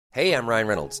Hey, I'm Ryan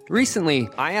Reynolds. Recently,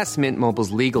 I asked Mint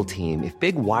Mobile's legal team if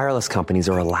big wireless companies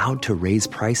are allowed to raise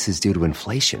prices due to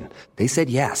inflation. They said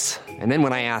yes. And then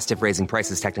when I asked if raising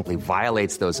prices technically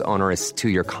violates those onerous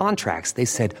two-year contracts, they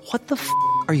said, "What the f***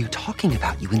 are you talking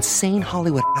about, you insane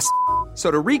Hollywood ass?" So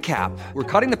to recap, we're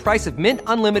cutting the price of Mint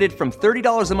Unlimited from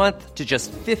 $30 a month to just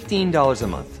 $15 a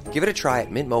month. Give it a try at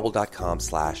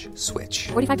mintmobile.com/switch.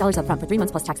 $45 up front for 3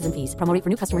 months plus taxes and fees. Promo rate for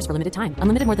new customers for limited time.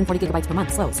 Unlimited more than 40 gigabytes per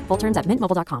month. Slows full terms at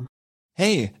mintmobile.com.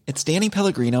 Hey, it's Danny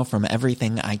Pellegrino from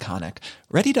Everything Iconic.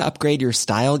 Ready to upgrade your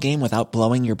style game without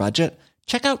blowing your budget?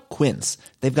 Check out Quince.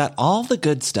 They've got all the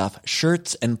good stuff,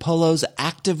 shirts and polos,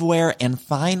 activewear, and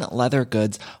fine leather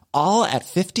goods, all at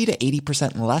 50 to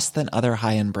 80% less than other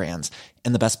high-end brands.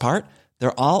 And the best part?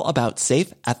 They're all about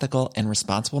safe, ethical, and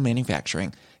responsible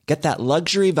manufacturing. Get that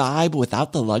luxury vibe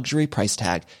without the luxury price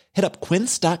tag. Hit up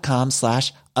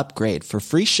quince.com/upgrade for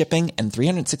free shipping and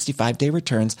 365-day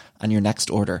returns on your next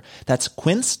order. That's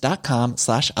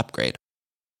quince.com/upgrade.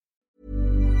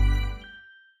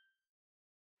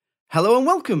 Hello and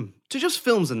welcome to Just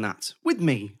Films and That with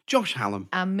me, Josh Hallam.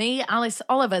 And me, Alice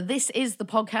Oliver. This is the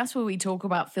podcast where we talk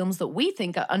about films that we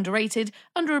think are underrated,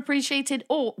 underappreciated,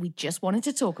 or we just wanted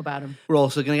to talk about them. We're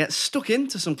also going to get stuck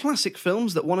into some classic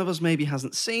films that one of us maybe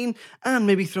hasn't seen and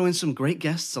maybe throw in some great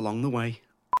guests along the way.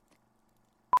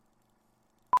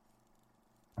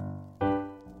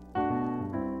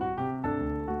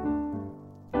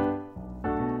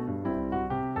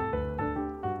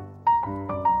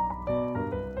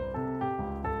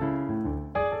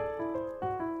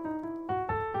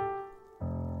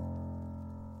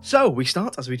 So, we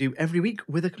start, as we do every week,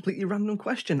 with a completely random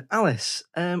question. Alice,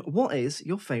 what is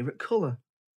your favourite colour?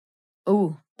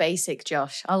 Oh, basic,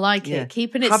 Josh. I like it.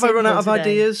 Keeping it Have simple I run out of today.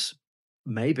 ideas?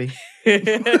 Maybe. You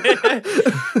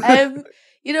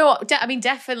know what?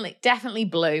 Definitely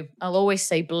blue. I'll always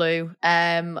say blue.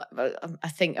 I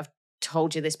think I've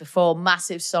told you this before.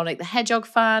 Massive Sonic the Hedgehog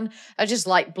fan. I just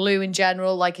like blue in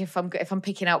general. Like if I'm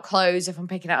picking out clothes, if I'm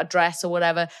picking out a dress or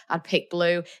whatever, I'd pick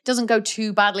blue. It doesn't go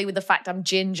too badly with the fact I'm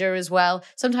ginger as well.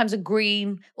 Sometimes a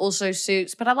green also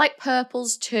suits, but I like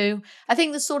purples too. I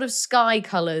think the sort of sky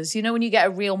colors, you know, when you get a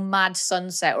real mad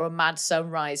sunset or a mad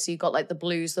sunrise, so you've got like the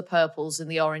blues, the purples and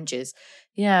the oranges.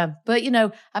 Yeah, but you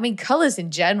know, I mean, colors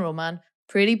in general, man,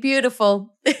 pretty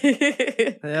beautiful.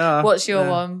 Yeah. What's your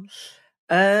one?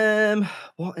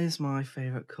 What is my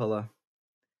favourite colour?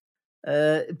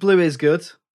 Blue is good,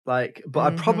 but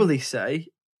I'd probably say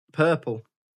purple.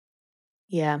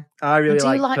 Yeah. I really Do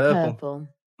you like purple.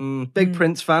 Big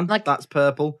Prince fan, that's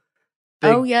purple.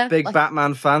 Big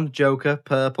Batman fan, Joker,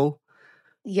 purple.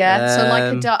 Yeah, so like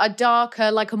a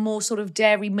darker, like a more sort of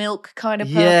dairy milk kind of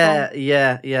purple.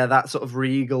 Yeah, that sort of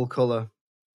regal colour.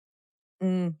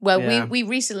 We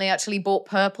recently actually bought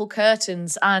purple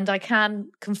curtains, and I can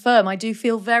confirm I do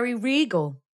feel very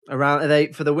regal. Are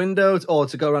they for the windows or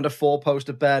to go around a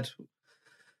 4-poster bed?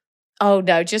 Oh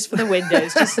no, just for the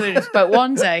windows, But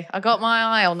one day, I got my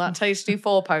eye on that tasty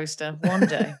 4-poster. One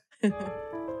day.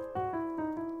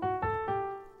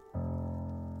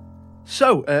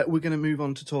 So, we're going to move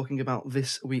on to talking about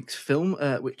this week's film,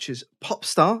 which is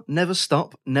Popstar, Never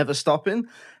Stop, Never Stopping.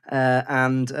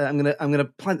 I'm going to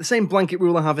apply the same blanket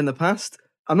rule I have in the past.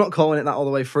 I'm not calling it that all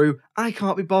the way through. I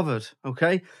can't be bothered,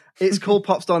 okay? It's called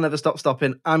Popstar, Never Stop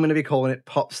Stopping. I'm going to be calling it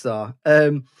Popstar.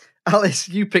 Alice,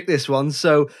 you picked this one,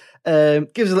 so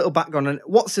give us a little background on it.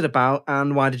 What's it about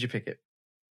and why did you pick it?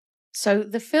 So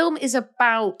the film is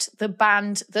about the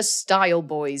band The Style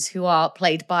Boys, who are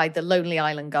played by the Lonely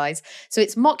Island guys. So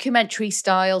it's mockumentary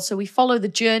style. So we follow the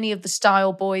journey of the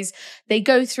Style Boys. They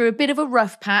go through a bit of a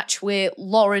rough patch where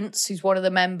Lawrence, who's one of the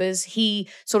members, he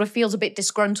sort of feels a bit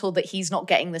disgruntled that he's not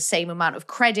getting the same amount of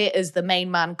credit as the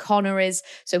main man Connor is.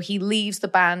 So he leaves the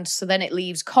band. So then it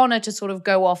leaves Connor to sort of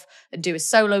go off and do a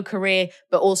solo career,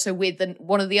 but also with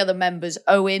one of the other members,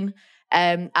 Owen,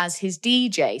 as his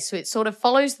DJ. So it sort of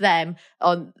follows them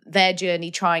on their journey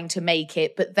trying to make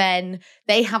it, but then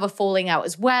they have a falling out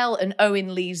as well, and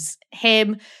Owen leaves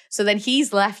him. So then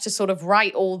he's left to sort of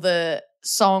write all the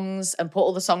songs and put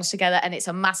all the songs together, and it's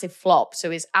a massive flop.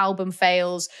 So his album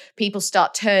fails, people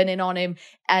start turning on him,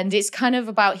 and it's kind of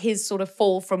about his sort of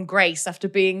fall from grace after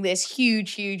being this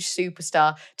huge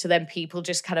superstar to then people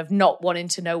just kind of not wanting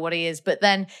to know what he is. But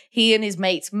then he and his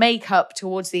mates make up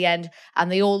towards the end,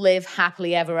 and they all live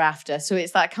happily ever after. So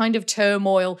it's that kind of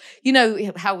turmoil, you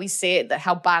know, how we see it, that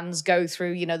how bands go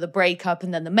through, you know, the breakup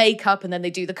and then the makeup, and then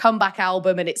they do the comeback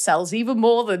album and it sells even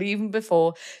more than even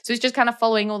before. So it's just kind of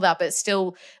following all that, but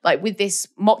still like with this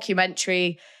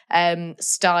mockumentary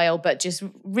style, but just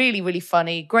really, really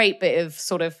funny. Great bit of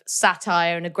sort of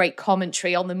satire and a great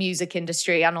commentary on the music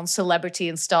industry and on celebrity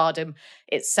and stardom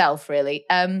itself, really.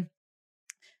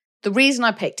 The reason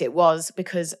I picked it was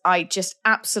because I just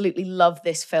absolutely love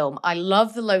this film. I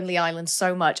love The Lonely Island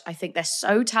so much. I think they're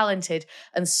so talented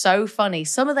and so funny.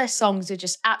 Some of their songs are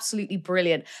just absolutely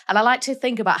brilliant. And I like to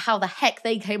think about how the heck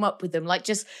they came up with them, like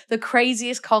just the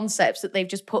craziest concepts that they've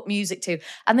just put music to.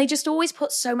 And they just always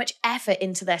put so much effort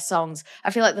into their songs.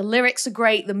 I feel like the lyrics are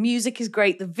great, the music is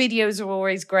great, the videos are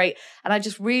always great. And I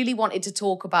just really wanted to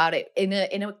talk about it in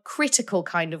a critical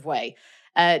kind of way.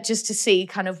 Just to see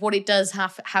kind of what it does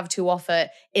have to offer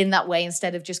in that way,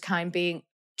 instead of just kind of being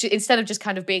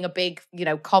a big,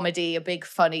 comedy, a big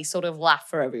funny sort of laugh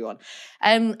for everyone.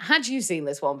 Had you seen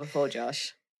this one before,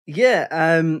 Josh? Yeah,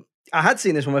 I had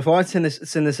seen this one before. I'd seen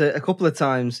this a couple of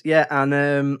times. Yeah,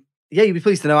 and you'd be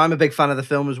pleased to know I'm a big fan of the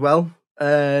film as well.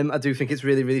 I do think it's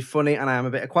really, really funny, and I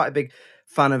am quite a big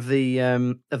fan of the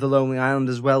Lonely Island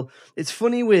as well. It's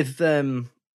funny with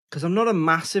because I'm not a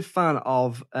massive fan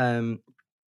of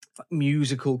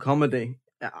musical comedy.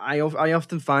 I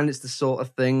often find it's the sort of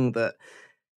thing that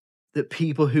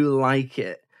people who like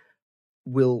it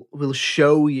will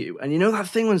show you. And you know that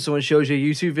thing when someone shows you a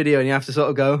YouTube video and you have to sort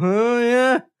of go,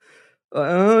 oh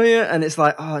yeah, and it's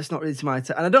like, oh, it's not really to my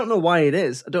taste. And I don't know why it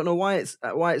is. I don't know why it's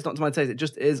not to my taste. It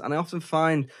just is. And I often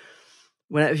find,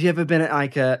 whenever you've ever been at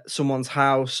like someone's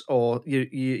house, or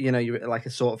you're at like a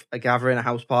sort of a gathering, a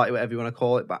house party, whatever you want to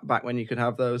call it, back when you could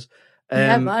have those.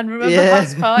 Yeah, man, remember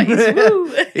house parties?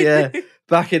 Woo! Yeah,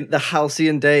 back in the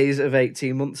halcyon days of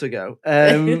 18 months ago.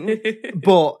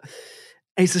 But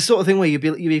it's the sort of thing where you'd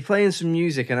be playing some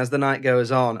music, and as the night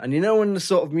goes on, and when the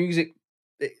sort of music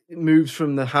it moves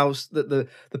from the house, the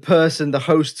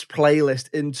host's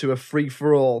playlist into a free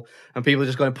for all, and people are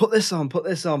just going, put this on, put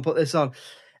this on, put this on.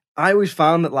 I always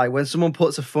found that like when someone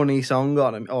puts a funny song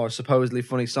on, or a supposedly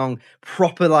funny song,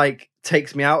 proper like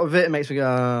takes me out of it. It makes me go,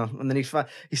 oh. And then he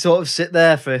sort of sit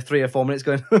there for 3 or 4 minutes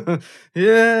going,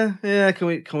 yeah. Can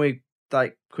we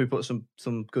put some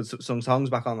good some songs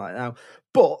back on right now?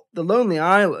 But The Lonely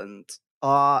Island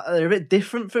they're a bit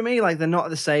different for me. Like they're not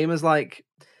the same as like,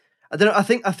 I don't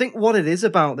know. I think what it is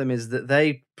about them is that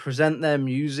they present their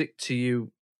music to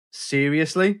you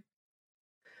seriously.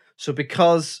 So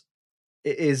because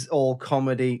it is all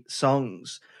comedy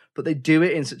songs, but they do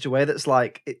it in such a way that's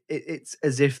like it's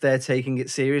as if they're taking it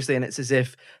seriously, and it's as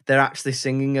if they're actually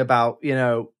singing about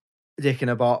Dick in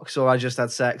a Box, or I Just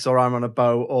Had Sex, or I'm on a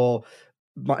Boat, or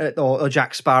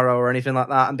Jack Sparrow, or anything like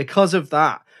that. And because of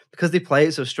that, because they play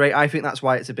it so straight, I think that's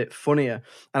why it's a bit funnier,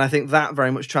 and I think that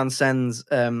very much transcends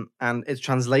and it's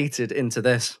translated into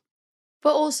this.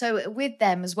 But also with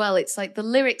them as well, it's like the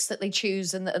lyrics that they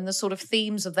choose and the sort of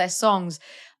themes of their songs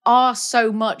are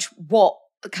so much what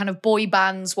kind of boy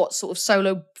bands, what sort of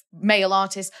solo male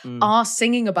artists are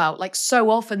singing about. Like so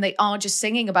often they are just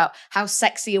singing about how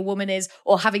sexy a woman is,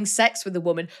 or having sex with a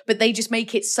woman, but they just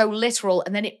make it so literal,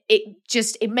 and then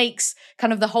it makes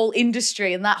kind of the whole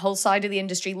industry and that whole side of the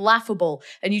industry laughable,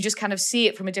 and you just kind of see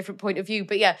it from a different point of view.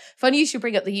 But yeah, funny you should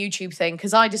bring up the YouTube thing,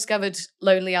 because I discovered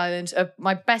Lonely Island.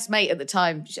 My best mate at the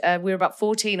time, we were about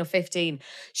 14 or 15,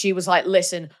 she was like,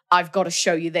 listen, I've got to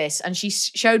show you this, and she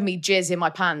showed me Jizz in My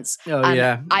Pants.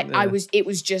 It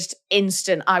was just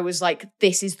instant. I was like,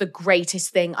 this is the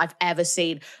greatest thing I've ever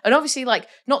seen. And obviously, like,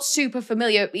 not super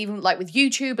familiar even like with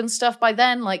YouTube and stuff by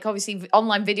then. Like, obviously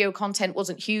online video content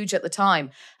wasn't huge at the time,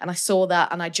 and I saw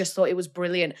that and I just thought it was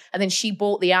brilliant. And then she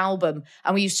bought the album,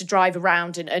 and we used to drive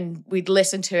around and we'd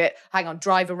listen to it.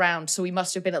 Drive around. So we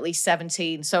must have been at least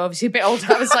 17. So obviously a bit older.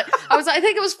 I was like, I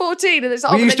think it was 14. And it's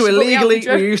like, we used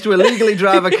to illegally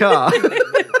drive a car.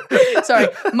 Sorry,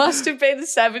 must have been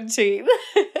 17.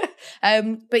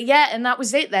 But yeah, and that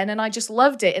was it then. And I just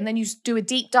loved it. And then you do a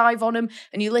deep dive on them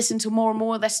and you listen to more and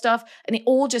more of their stuff, and it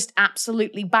all just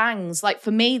absolutely bangs. Like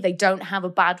for me, they don't have a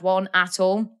bad one at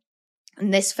all.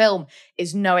 And this film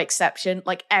is no exception.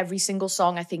 Like every single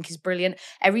song I think is brilliant.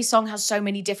 Every song has so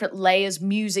many different layers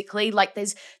musically. Like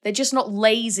they're just not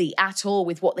lazy at all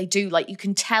with what they do. Like you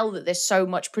can tell that there's so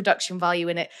much production value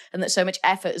in it and that so much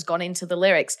effort has gone into the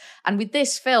lyrics. And with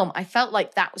this film, I felt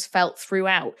like that was felt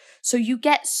throughout. So you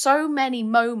get so many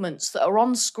moments that are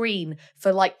on screen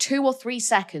for like 2 or 3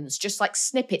 seconds, just like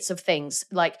snippets of things.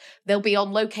 Like they'll be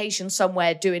on location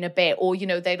somewhere doing a bit, or,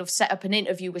 they'd have set up an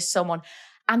interview with someone.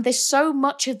 And there's so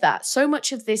much of that, so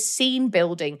much of this scene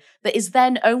building that is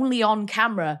then only on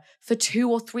camera for 2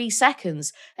 or 3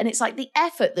 seconds. And it's like the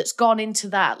effort that's gone into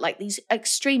that, like these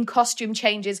extreme costume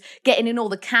changes, getting in all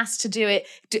the cast to do it,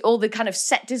 all the kind of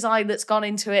set design that's gone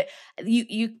into it.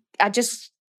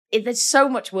 there's so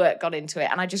much work gone into it,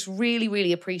 and I just really,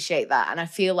 really appreciate that. And I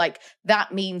feel like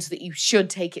that means that you should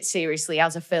take it seriously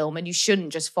as a film, and you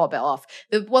shouldn't just fob it off.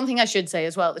 The one thing I should say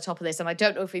as well at the top of this, and I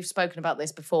don't know if we've spoken about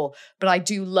this before, but I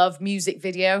do love music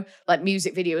video. Like,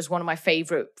 music video is one of my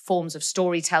favorite forms of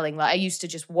storytelling. Like, I used to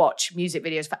just watch music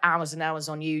videos for hours and hours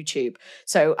on YouTube.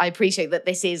 So I appreciate that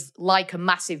this is like a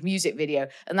massive music video,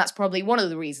 and that's probably one of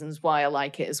the reasons why I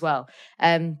like it as well.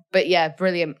 But yeah,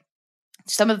 brilliant.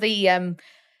 Some of the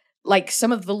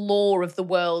some of the lore of the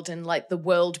world and like the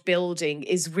world building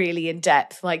is really in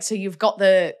depth. Like, so you've got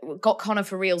Connor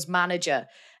for Real's manager,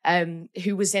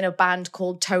 who was in a band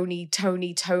called Tony,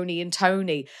 and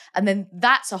Tony. And then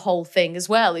that's a whole thing as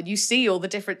well. And you see all the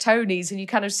different Tonys, and you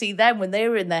kind of see them when they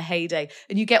were in their heyday,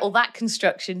 and you get all that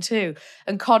construction too.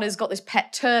 And Connor's got this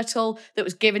pet turtle that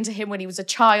was given to him when he was a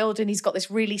child, and he's got this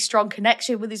really strong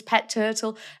connection with his pet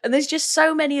turtle. And there's just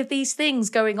so many of these things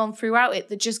going on throughout it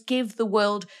that just give the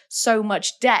world so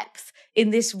much depth in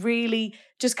this really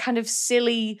just kind of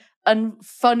silly and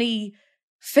funny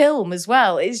film as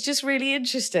well. It's just really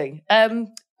interesting.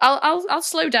 I'll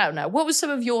slow down now. What were some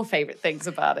of your favorite things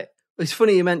about it? It's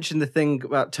funny you mentioned the thing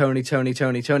about Tony. So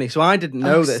I didn't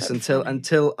know this until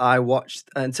I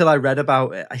read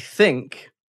about it. I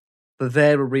think that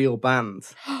they're a real band.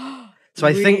 So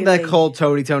I think they're called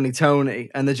Tony,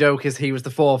 and the joke is he was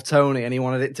the fourth Tony, and he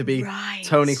wanted it to be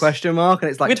Tony ? And it's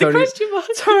like with Tony, the question mark.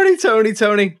 Tony,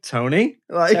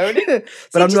 like Tony. but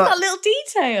See, I'm just not that little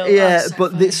detail. Yeah, so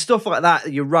but funny. it's stuff like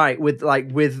that. You're right with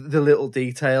the little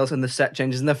details and the set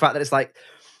changes and the fact that it's like,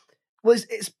 well,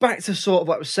 it's back to sort of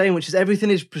what I was saying, which is everything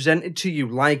is presented to you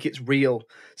like it's real.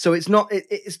 So it's not.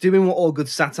 It's doing what all good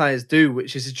satires do,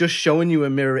 which is just showing you a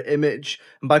mirror image,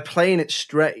 and by playing it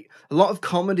straight. A lot of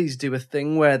comedies do a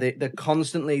thing where they're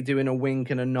constantly doing a wink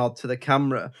and a nod to the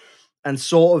camera and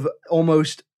sort of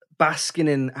almost basking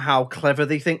in how clever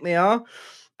they think they are.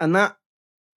 And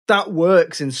that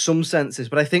works in some senses.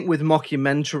 But I think with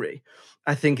mockumentary,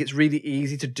 I think it's really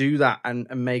easy to do that and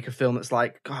make a film that's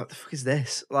like, God, what the fuck is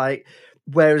this? Like,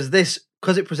 whereas this,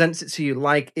 because it presents it to you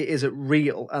like it is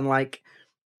real, and like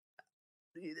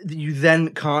you then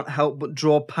can't help but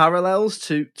draw parallels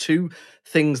to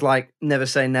things like Never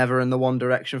Say Never and the One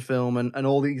Direction film and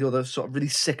all these other sort of really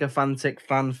sycophantic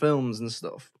fan films and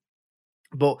stuff.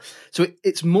 But so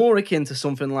it's more akin to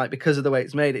something like, because of the way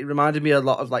it's made, it reminded me a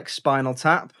lot of like Spinal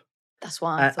Tap. That's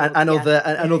why I thought,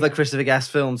 and other Christopher Guest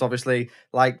films, obviously,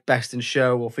 like Best in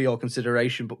Show or For Your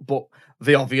Consideration, but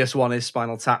the obvious one is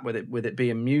Spinal Tap with it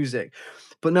being music.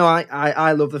 But no,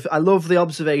 I love the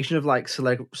observation of like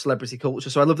celebrity culture.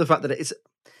 So I love the fact that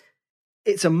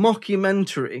it's a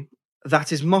mockumentary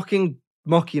that is mocking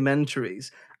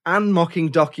mockumentaries and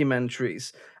mocking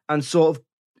documentaries, and sort of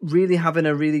really having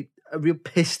a real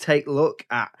piss take look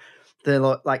at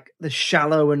the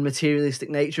shallow and materialistic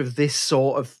nature of this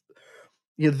sort of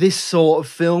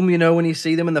film. You know, when you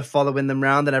see them and they're following them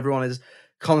around and everyone is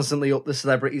constantly up the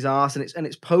celebrity's arse, and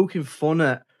it's poking fun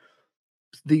at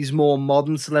these more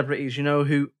modern celebrities, you know,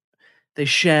 who they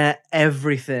share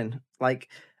everything, like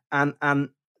and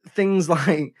things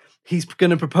like he's going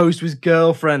to propose to his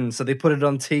girlfriend, so they put it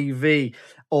on TV,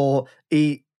 or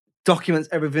he documents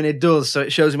everything he does, so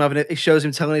it shows him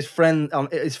telling his fans on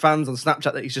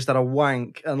Snapchat that he's just had a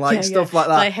wank and stuff like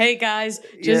that. Like, hey guys,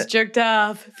 just jerked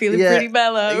off, feeling pretty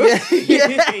mellow,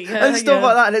 and stuff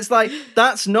like that. And it's like,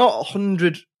 that's not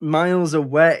 100 miles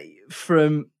away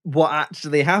from what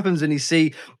actually happens. And you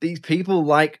see these people,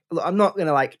 like, I'm not going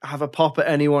to like have a pop at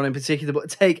anyone in particular, but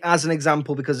take as an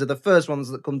example, because of the first ones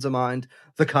that come to mind,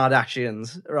 the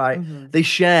Kardashians, right? Mm-hmm. They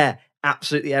share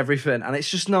absolutely everything, and it's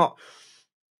just not.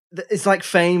 It's like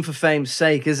fame for fame's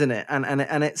sake, isn't it?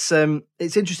 And it's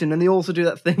interesting. And they also do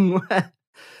that thing where,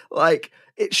 like,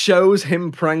 it shows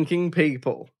him pranking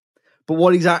people, but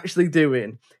what he's actually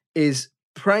doing is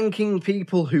pranking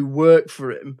people who work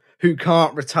for him who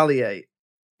can't retaliate.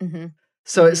 Mm-hmm.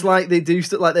 So it's like they do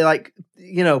stuff, like they like,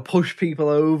 you know, push people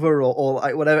over or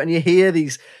like whatever. And you hear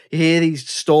these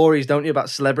stories, don't you, about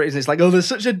celebrities? And it's like, oh, there's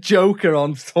such a joker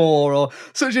on tour or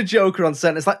such a joker on set.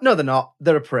 And it's like, no, they're not.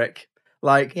 They're a prick.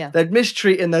 Like, they're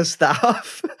mistreating their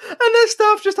staff, and their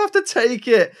staff just have to take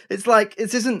it. It's like,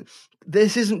 this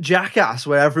isn't Jackass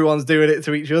where everyone's doing it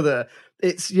to each other.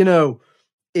 It's, you know,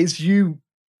 it's you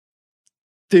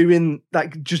doing,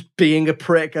 like, just being a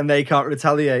prick and they can't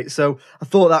retaliate. So I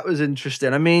thought that was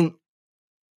interesting. I mean,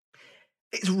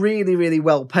 it's really, really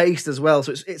well paced as well.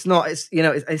 So it's not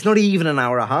even an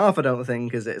hour and a half, I don't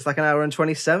think, is it? It's like an hour and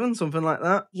 27, something like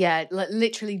that. Yeah,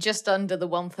 literally just under the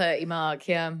 1:30 mark.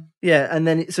 Yeah. Yeah, and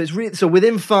then so it's really, so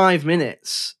within 5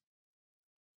 minutes,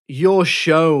 you're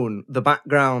shown the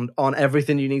background on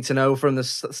everything you need to know, from the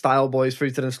Style Boys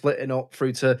through to them splitting up,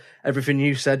 through to everything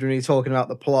you said when you're talking about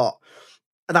the plot.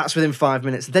 That's within 5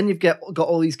 minutes. Then you've got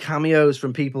all these cameos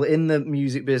from people in the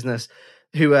music business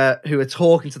who are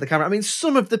talking to the camera. I mean,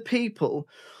 some of the people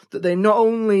that they not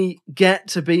only get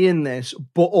to be in this,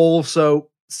 but also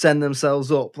send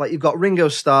themselves up. Like, you've got Ringo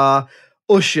Starr,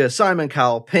 Usher, Simon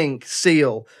Cowell, Pink,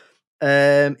 Seal.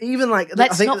 Even like,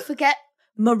 let's not forget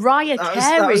Mariah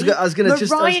Carey. I was going to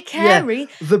Mariah Carey,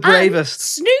 the bravest.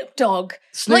 Snoop Dogg.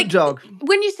 Dogg.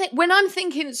 When I'm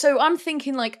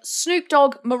thinking like Snoop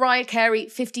Dogg, Mariah Carey,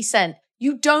 50 Cent.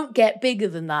 You don't get bigger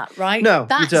than that, right? No,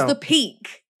 that's you don't. the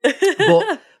peak.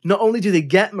 But not only do they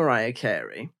get Mariah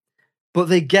Carey, but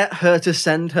they get her to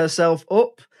send herself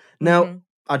up. Now,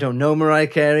 I don't know Mariah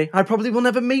Carey. I probably will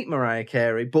never meet Mariah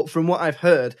Carey, but from what I've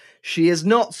heard, she is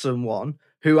not someone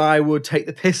who I would take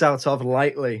the piss out of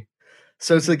lightly.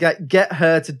 So to get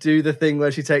her to do the thing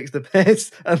where she takes the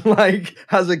piss and like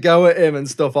has a go at him and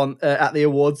stuff on at the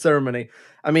award ceremony,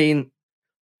 I mean,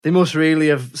 they must really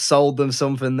have sold them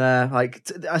something there. Like,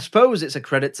 I suppose it's a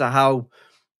credit to how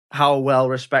well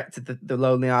respected the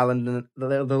Lonely Island and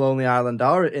the Lonely Island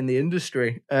are in the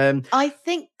industry. I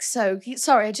think so.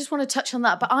 Sorry, I just want to touch on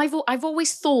that. But I've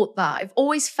always thought that. I've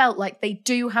always felt like they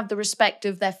do have the respect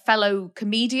of their fellow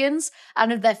comedians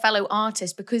and of their fellow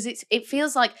artists, because it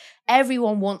feels like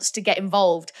everyone wants to get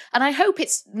involved. And I hope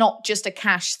it's not just a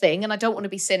cash thing. And I don't want to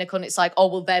be cynical. And it's like, oh,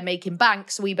 well, they're making bank,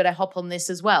 so we better hop on this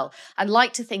as well. I'd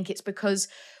like to think it's because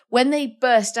when they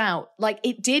burst out, like,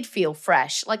 it did feel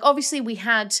fresh. Like, obviously we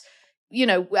had,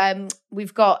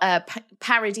 we've got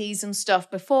parodies and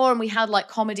stuff before, and we had like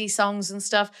comedy songs and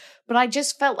stuff, but I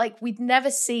just felt like we'd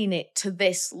never seen it to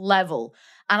this level.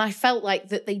 And I felt like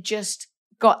that they just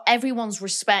got everyone's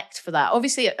respect for that.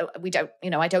 Obviously, we don't,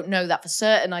 I don't know that for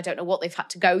certain. I don't know what they've had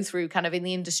to go through kind of in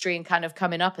the industry and kind of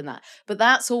coming up in that. But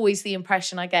that's always the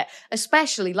impression I get,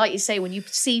 especially, like you say, when you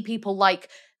see people like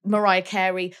Mariah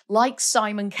Carey, like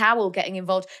Simon Cowell getting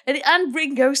involved, and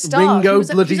Ringo Starr. He's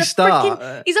a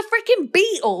freaking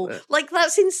Beatle. Like,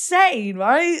 that's insane,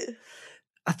 right?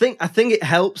 I think it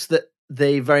helps that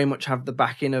they very much have the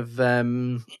backing of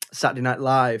Saturday Night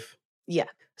Live. Yeah.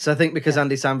 So I think because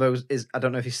Andy Samberg is, I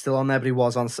don't know if he's still on there, but he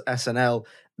was on SNL.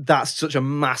 That's such a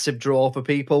massive draw for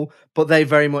people. But they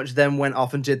very much then went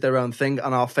off and did their own thing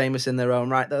and are famous in their own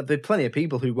right. There are plenty of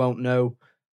people who won't know,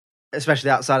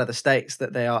 especially outside of the States,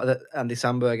 that Andy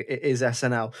Samberg is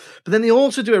SNL. But then they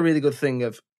also do a really good thing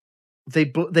of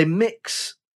they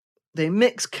mix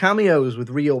cameos with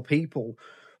real people,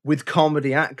 with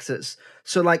comedy actors.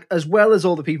 So, like, as well as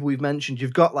all the people we've mentioned,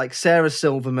 you've got like Sarah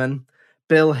Silverman,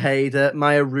 Bill Hader,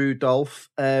 Maya Rudolph,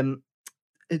 Tim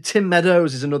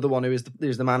Meadows is another one who's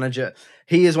the manager.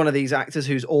 He is one of these actors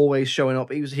who's always showing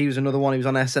up. He was another one who was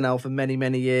on SNL for many,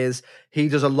 many years. He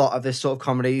does a lot of this sort of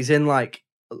comedy. He's in like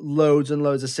loads and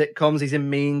loads of sitcoms. He's in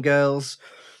Mean Girls.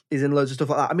 He's in loads of stuff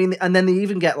like that. I mean, and then they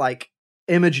even get like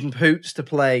Imogen Poots to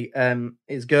play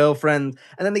his girlfriend,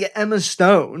 and then they get Emma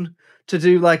Stone to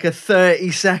do like a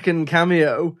 30-second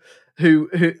cameo. Who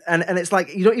and it's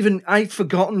like, you don't even, I'd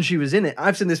forgotten she was in it.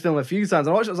 I've seen this film a few times.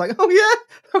 I watched it, I was like, oh yeah,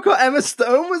 I forgot Emma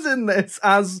Stone was in this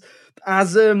as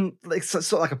like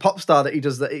sort of like a pop star that he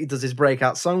does his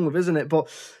breakout song with, isn't it? But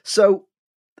so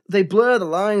they blur the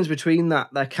lines between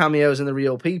their cameos and the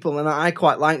real people, and I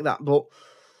quite like that. But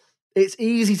it's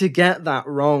easy to get that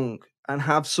wrong and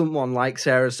have someone like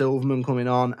Sarah Silverman coming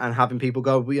on and having people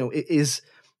go,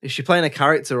 is she playing a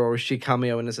character or is she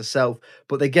cameoing as herself?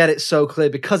 But they get it so clear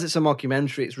because it's a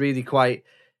mockumentary. It's really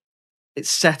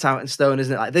it's set out in stone,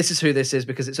 isn't it? Like, this is who this is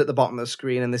because it's at the bottom of the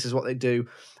screen and this is what they do.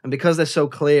 And because they're so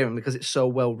clear and because it's so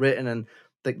well written and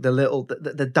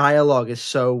the dialogue is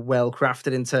so well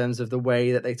crafted in terms of the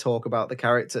way that they talk about the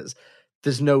characters,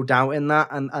 there's no doubt in that.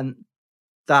 And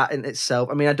that in itself,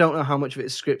 I mean, I don't know how much of it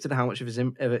is scripted and how much of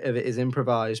it is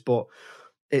improvised, but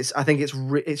I think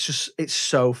it's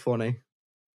so funny.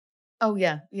 Oh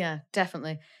yeah,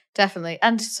 definitely.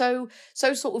 And so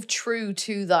sort of true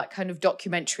to that kind of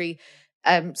documentary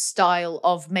style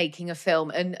of making a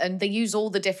film, and they use all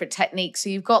the different techniques. So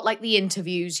you've got like the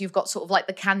interviews, you've got sort of like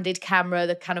the candid camera,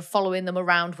 the kind of following them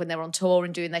around when they're on tour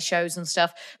and doing their shows and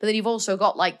stuff. But then you've also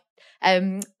got like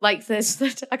this,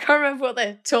 I can't remember what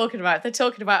they're talking about. They're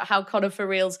talking about how Conor For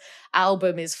Real's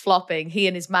album is flopping. He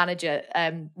and his manager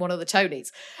won all the Tonys,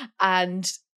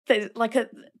 and there's like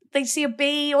they see a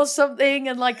bee or something,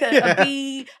 and like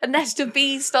a nest of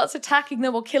bees starts attacking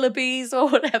them, or killer bees or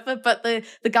whatever. But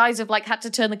the guys have like had to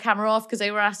turn the camera off because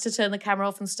they were asked to turn the camera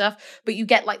off and stuff. But you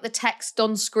get like the text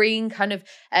on screen, kind of,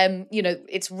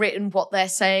 it's written what they're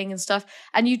saying and stuff.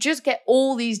 And you just get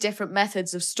all these different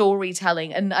methods of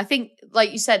storytelling. And I think,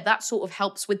 like you said, that sort of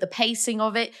helps with the pacing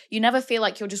of it. You never feel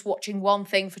like you're just watching one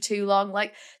thing for too long.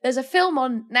 Like there's a film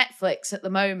on Netflix at the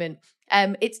moment.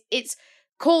 It's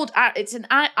called, it's an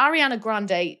Ariana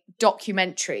Grande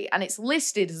documentary, and it's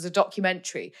listed as a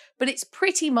documentary, but it's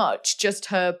pretty much just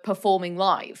her performing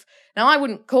live. Now, I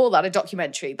wouldn't call that a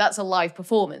documentary. That's a live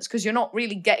performance, because you're not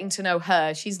really getting to know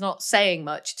her. She's not saying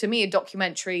much. To me, a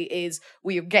documentary is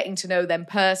where you're getting to know them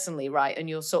personally, right? And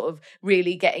you're sort of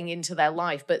really getting into their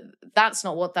life, but that's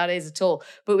not what that is at all.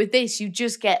 But with this, you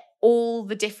just get all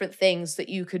the different things that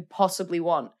you could possibly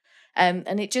want.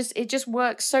 And it just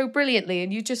works so brilliantly,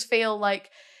 and you just feel like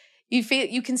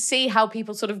you can see how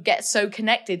people sort of get so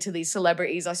connected to these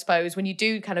celebrities, I suppose, when you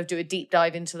do kind of do a deep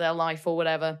dive into their life or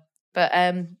whatever. But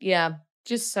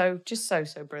just so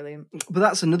brilliant. But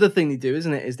that's another thing they do,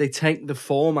 isn't it? Is they take the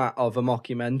format of a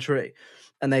mockumentary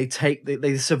and they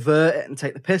subvert it and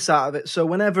take the piss out of it. So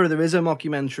whenever there is a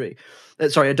documentary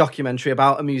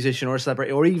about a musician or a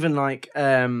celebrity, or even like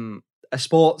a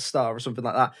sports star or something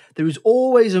like that, there is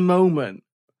always a moment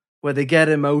where they get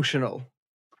emotional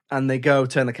and they go,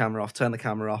 turn the camera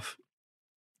off.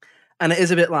 And it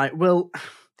is a bit like, well,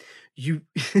 you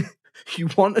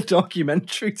want a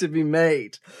documentary to be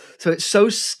made. So it's so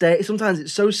sometimes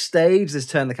it's so staged, this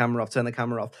turn the camera off.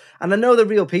 And I know they're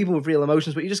real people with real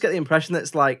emotions, but you just get the impression that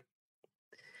it's like,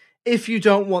 if you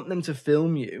don't want them to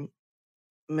film you,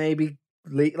 maybe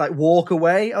like walk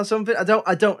away or something. I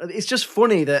don't, it's just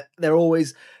funny that they're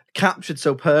always captured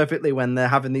so perfectly when they're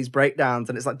having these breakdowns,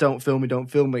 and it's like, don't film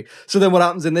me. So then what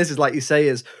happens in this is, like you say,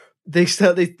 is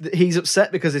he's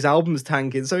upset because his album's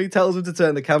tanking, so he tells him to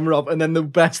turn the camera off, and then the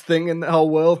best thing in the whole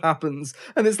world happens,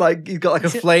 and it's like he's got like a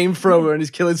flamethrower and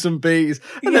he's killing some bees,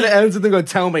 and then it ends with them going,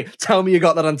 tell me you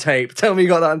got that on tape. It's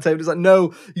like,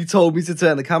 no, you told me to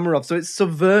turn the camera off. So it's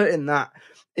subverting that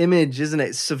image, isn't it?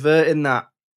 It's subverting that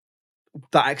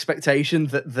expectation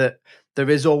that there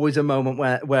is always a moment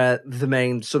where the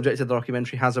main subject of the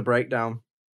documentary has a breakdown.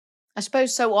 I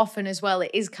suppose so often as well,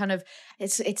 it is kind of,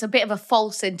 it's a bit of a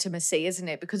false intimacy, isn't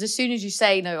it? Because as soon as you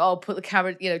say, put the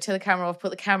camera, turn the camera off,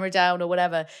 put the camera down or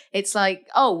whatever, it's like,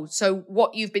 oh, so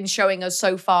what you've been showing us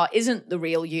so far isn't the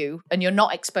real you, and you're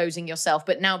not exposing yourself.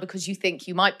 But now, because you think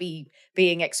you might be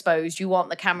being exposed, you want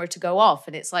the camera to go off.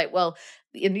 And it's like, well,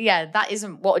 yeah, that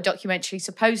isn't what a documentary is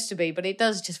supposed to be. But it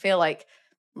does just feel like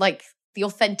the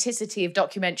authenticity of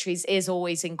documentaries is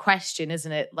always in question,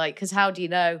 isn't it? Like, because how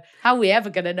are we ever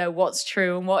going to know what's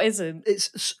true and what isn't?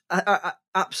 It's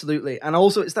absolutely. And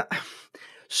also it's that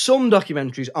some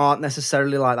documentaries aren't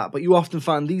necessarily like that, but you often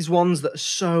find these ones that are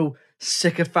so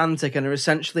sycophantic and are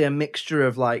essentially a mixture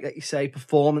of, like you say,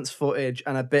 performance footage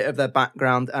and a bit of their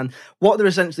background. And what they're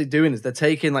essentially doing is they're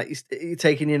taking,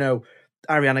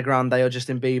 Ariana Grande or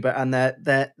Justin Bieber, and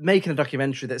they're making a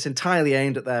documentary that's entirely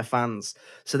aimed at their fans.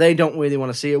 So they don't really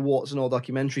want to see a warts and all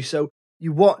documentary. So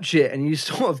you watch it and you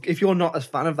sort of, if you're not a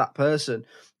fan of that person,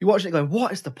 you watch it going,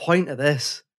 what is the point of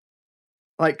this?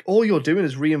 Like, all you're doing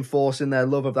is reinforcing their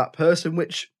love of that person,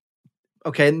 which,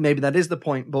 okay, maybe that is the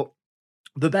point, but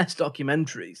the best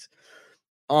documentaries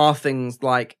are things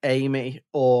like Amy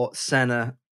or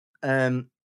Senna,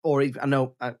 or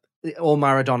even, or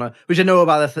Maradona, which I know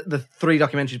about the three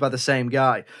documentaries by the same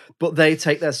guy, but they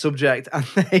take their subject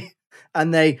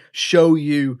and they show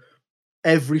you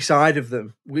every side of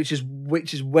them, which is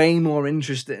way more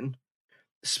interesting,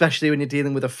 especially when you're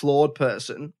dealing with a flawed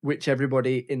person, which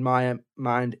everybody in my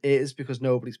mind is, because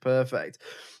nobody's perfect.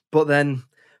 But then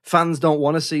fans don't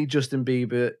want to see Justin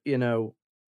Bieber,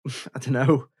 I don't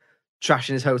know,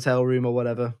 trashing his hotel room or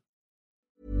whatever.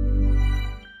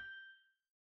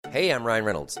 Hey, I'm Ryan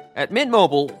Reynolds. At Mint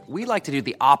Mobile, we like to do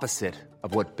the opposite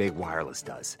of what Big Wireless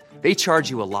does. They charge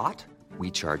you a lot, we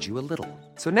charge you a little.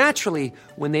 So naturally,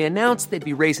 when they announced they'd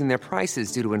be raising their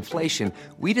prices due to inflation,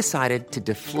 we decided to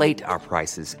deflate our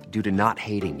prices due to not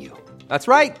hating you. That's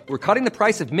right. We're cutting the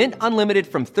price of Mint Unlimited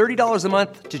from $30 a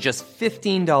month to just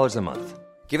 $15 a month.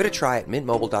 Give it a try at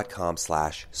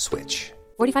mintmobile.com/switch.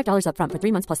 $45 up front for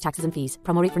 3 months plus taxes and fees.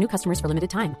 Promo rate for new customers for limited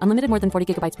time. Unlimited more than 40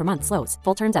 gigabytes per month. Slows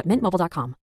full terms at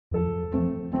mintmobile.com.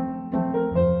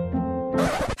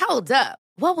 Hold up.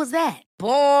 What was that?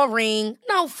 Boring.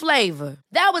 No flavor.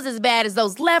 That was as bad as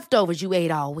those leftovers you ate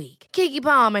all week. Keke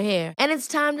Palmer here, and it's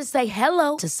time to say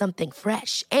hello to something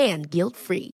fresh and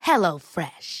guilt-free. Hello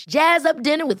Fresh. Jazz up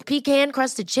dinner with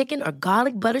pecan-crusted chicken or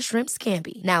garlic butter shrimp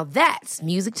scampi. Now that's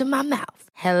music to my mouth.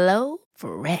 Hello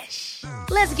Fresh.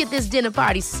 Let's get this dinner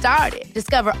party started.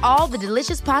 Discover all the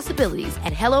delicious possibilities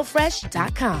at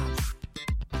hellofresh.com.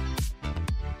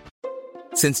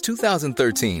 Since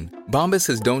 2013, Bombas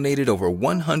has donated over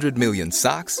 100 million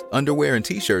socks, underwear, and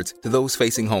T-shirts to those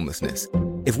facing homelessness.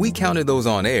 If we counted those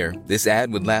on air, this ad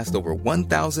would last over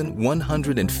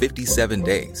 1,157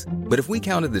 days. But if we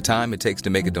counted the time it takes to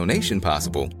make a donation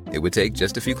possible, it would take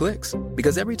just a few clicks.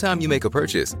 Because every time you make a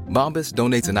purchase, Bombas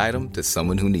donates an item to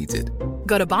someone who needs it.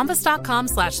 Go to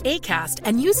bombas.com/ACAST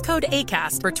and use code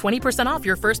ACAST for 20% off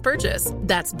your first purchase.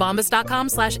 That's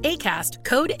bombas.com/ACAST,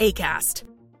 code ACAST.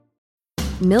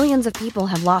 Millions of people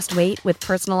have lost weight with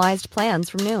personalized plans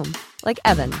from Noom. Like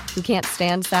Evan, who can't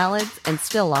stand salads and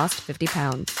still lost 50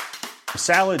 pounds.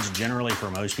 Salads generally for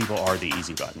most people are the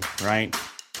easy button, right?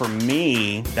 For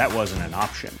me, that wasn't an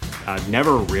option. I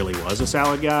never really was a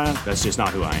salad guy. That's just not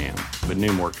who I am. But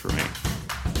Noom worked for me.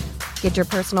 Get your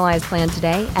personalized plan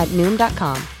today at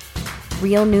Noom.com.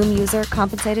 Real Noom user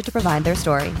compensated to provide their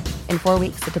story. In 4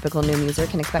 weeks, the typical Noom user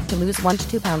can expect to lose 1 to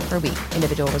 2 pounds per week.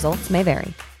 Individual results may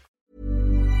vary.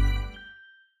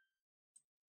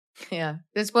 Yeah,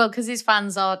 as well, because his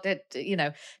fans are,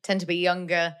 tend to be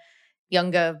younger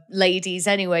ladies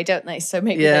anyway, don't they? So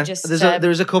maybe they're just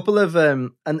there's a couple of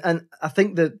and I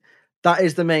think that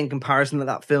is the main comparison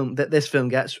that this film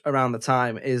gets around the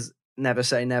time is Never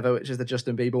Say Never, which is the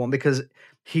Justin Bieber one, because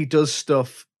he does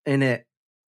stuff in it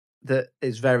that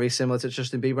is very similar to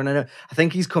Justin Bieber. And I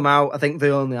think he's come out. I think the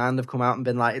Only Island have come out and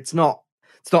been like, it's not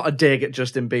a dig at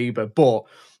Justin Bieber, but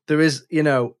there is,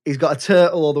 he's got a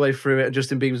turtle all the way through it, and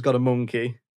Justin Bieber's got a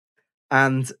monkey.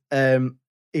 And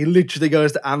he literally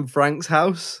goes to Anne Frank's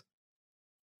house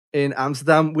in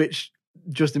Amsterdam, which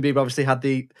Justin Bieber obviously had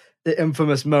the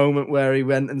infamous moment where he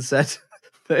went and said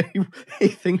that he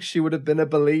thinks she would have been a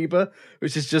believer,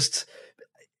 which is just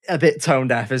a bit tone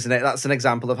deaf, isn't it? That's an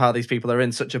example of how these people are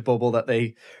in such a bubble that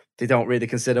they don't really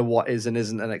consider what is and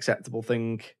isn't an acceptable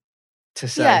thing to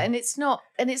say. Yeah, and it's not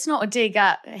a dig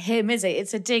at him, is it?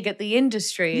 It's a dig at the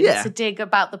industry. And It's a dig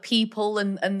about the people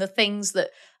and the things that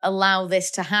allow this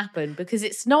to happen, because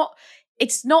it's not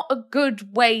a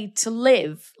good way to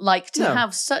live,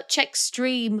 have such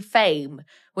extreme fame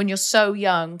when you're so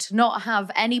young, to not have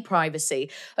any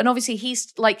privacy. And obviously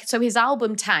he's so his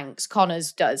album tanks,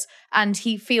 Connor's does, and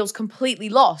he feels completely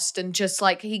lost and just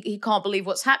he can't believe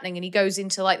what's happening, and he goes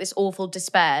into this awful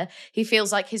despair. He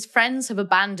feels like his friends have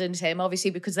abandoned him,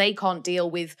 obviously because they can't deal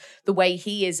with the way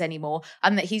he is anymore,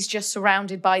 and that he's just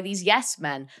surrounded by these yes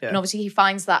men. Yeah. And obviously he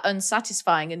finds that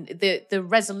unsatisfying, and the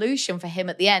resolution for him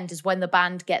at the end is when the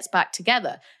band gets back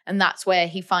together, and that's where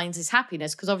he finds his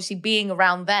happiness, because obviously being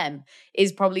around them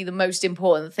is probably the most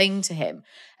important thing to him.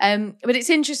 But it's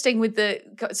interesting with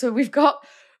we've got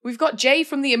Jay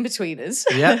from the Inbetweeners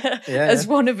as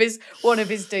one of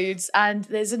his dudes, and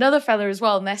there's another fella as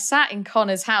well, and they're sat in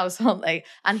Connor's house, aren't they?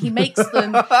 And he makes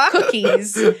them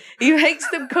cookies. He makes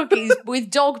them cookies with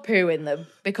dog poo in them,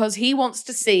 because he wants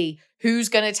to see who's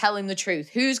going to tell him the truth,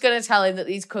 who's going to tell him that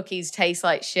these cookies taste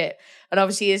like shit. And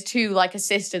obviously his two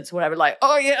assistants or whatever,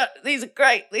 oh yeah, these are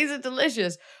great, these are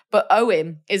delicious. But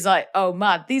Owen is like, oh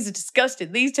man, these are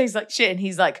disgusting, these taste like shit. And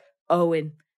he's like,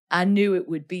 Owen, I knew it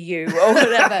would be you, or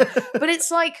whatever. But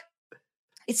it's like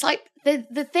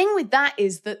the thing with that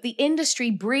is that the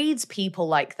industry breeds people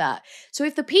like that. So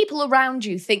if the people around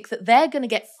you think that they're going to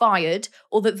get fired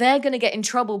or that they're going to get in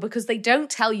trouble because they don't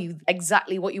tell you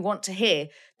exactly what you want to hear,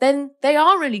 then they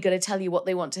are really going to tell you what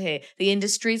they want to hear. The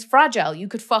industry is fragile. You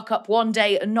could fuck up one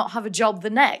day and not have a job the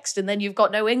next, and then you've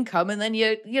got no income, and then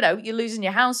you're losing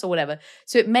your house or whatever.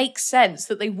 So it makes sense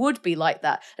that they would be like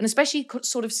that. And especially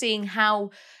sort of seeing how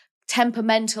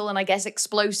temperamental and I guess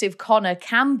explosive Connor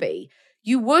can be,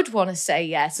 you would want to say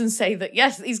yes and say that,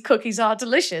 yes, these cookies are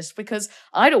delicious because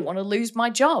I don't want to lose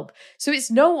my job. So it's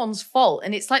no one's fault.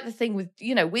 And it's like the thing with,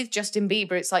 with Justin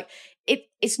Bieber, it's like,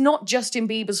 it's not Justin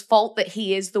Bieber's fault that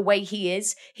he is the way he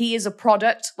is. He is a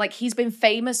product. He's been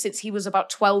famous since he was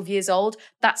about 12 years old.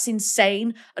 That's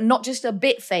insane. And not just a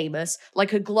bit famous,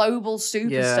 like a global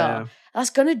superstar. Yeah.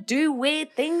 That's going to do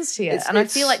weird things to you. I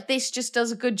feel like this just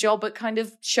does a good job at kind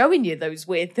of showing you those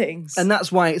weird things. And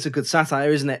that's why it's a good satire,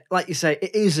 isn't it? Like you say,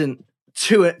 it isn't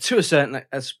to a certain,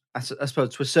 I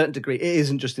suppose, to a certain degree, it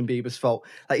isn't Justin Bieber's fault.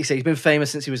 Like you say, he's been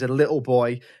famous since he was a little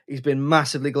boy. He's been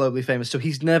massively globally famous. So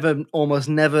he's almost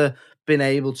never been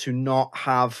able to not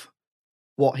have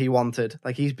what he wanted.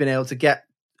 Like he's been able to get,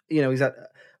 he's had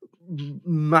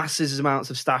massive amounts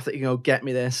of staff that can go get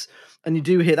me this. And you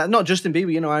do hear that, not Justin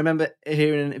Bieber. I remember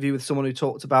hearing an interview with someone who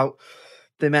talked about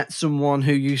they met someone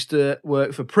who used to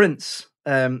work for Prince.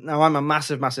 Now, I'm a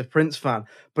massive, massive Prince fan,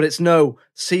 but it's no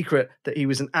secret that he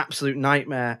was an absolute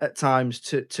nightmare at times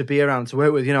to be around, to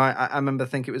work with. I remember, I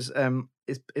think it was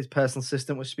his personal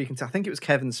assistant was speaking to, I think it was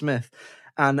Kevin Smith.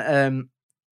 And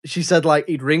she said, like,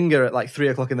 he'd ring her at like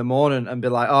 3:00 in the morning and be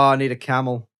like, "Oh, I need a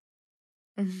camel."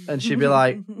 And she'd be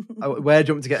like, "Where do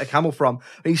you want me to get a camel from?"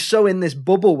 And he's so in this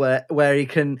bubble where he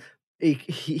can,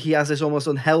 he has this almost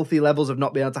unhealthy levels of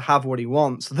not being able to have what he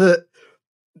wants that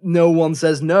no one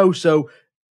says no. So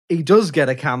he does get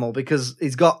a camel because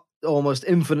he's got almost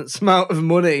infinite amount of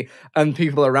money and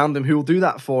people around him who will do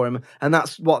that for him. And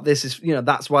that's what this is,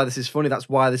 that's why this is funny. That's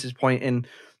why this is pointing.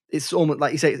 It's almost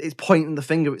like you say, it's pointing the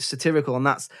finger. It's satirical. And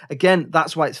that's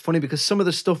why it's funny, because some of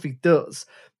the stuff he does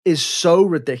is so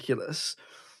ridiculous,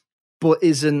 but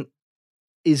isn't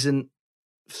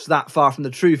that far from the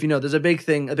truth. There's a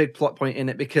big plot point in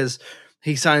it because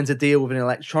he signs a deal with an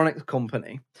electronics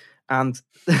company and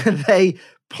they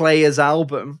play his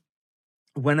album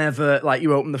whenever, like,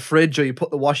 you open the fridge or you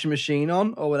put the washing machine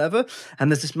on or whatever. And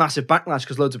there's this massive backlash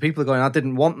because loads of people are going, "I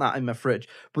didn't want that in my fridge."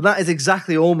 But that is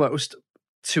exactly almost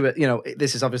to it.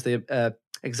 This is obviously a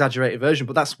exaggerated version,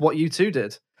 but that's what U2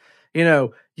 did.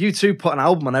 U2 put an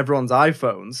album on everyone's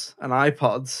iPhones and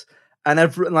iPods, and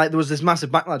there was this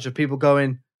massive backlash of people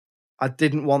going, "I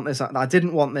didn't want this. I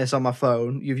didn't want this on my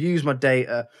phone. You've used my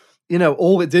data."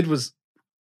 All it did was,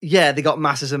 they got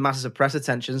masses and masses of press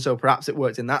attention, so perhaps it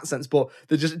worked in that sense. But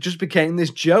it just became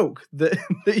this joke that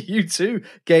U2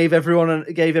 gave everyone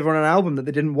an album that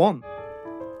they didn't want.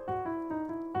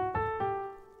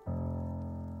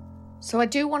 So I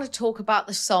do want to talk about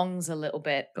the songs a little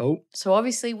bit. Oh. So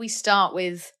obviously we start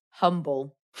with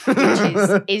Humble, which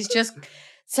is just...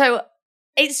 So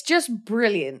it's just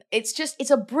brilliant.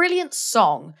 It's a brilliant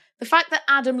song. The fact that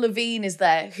Adam Levine is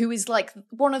there, who is like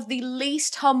one of the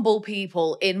least humble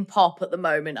people in pop at the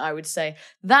moment, I would say,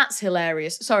 that's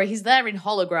hilarious. Sorry, he's there in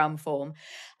hologram form.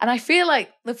 And I feel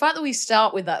like the fact that we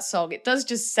start with that song, it does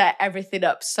just set everything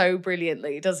up so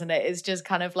brilliantly, doesn't it? It's just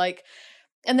kind of like...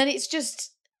 And then it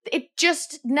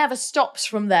just never stops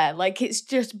from there. Like, it's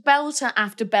just belter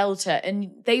after belter,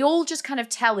 and they all just kind of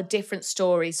tell a different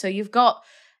story. So you've got,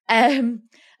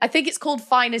 I think it's called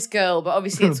Finest Girl, but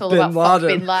obviously it's all about fuck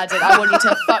Bin Laden. I want you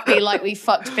to fuck me like we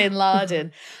fucked Bin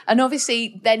Laden. And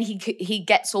obviously then he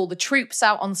gets all the troops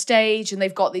out on stage, and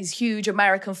they've got these huge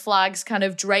American flags kind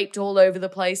of draped all over the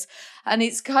place. And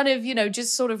it's kind of,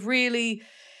 just sort of really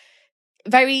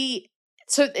very...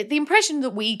 So the impression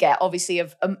that we get, obviously,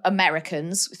 of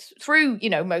Americans through,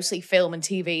 mostly film and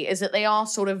TV is that they are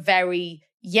sort of very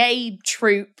yay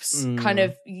troops, kind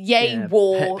of yay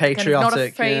war,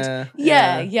 patriotic, kind of not afraid.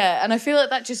 Yeah. And I feel like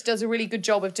that just does a really good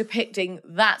job of depicting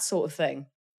that sort of thing.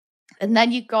 And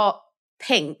then you've got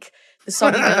Pink, the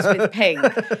song he does with Pink.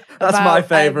 That's my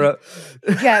favourite.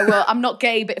 Well, I'm not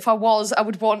gay, but if I was, I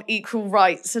would want equal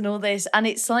rights and all this. And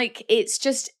it's like, it's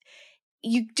just...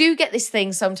 You do get this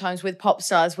thing sometimes with pop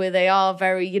stars where they are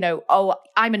very, "Oh,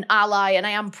 I'm an ally and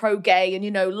I am pro-gay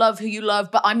and, love who you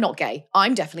love, but I'm not gay.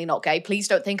 I'm definitely not gay. Please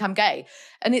don't think I'm gay."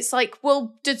 And it's like,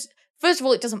 well, first of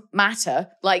all, it doesn't matter.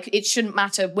 Like, it shouldn't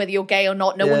matter whether you're gay or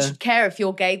not. No one should care if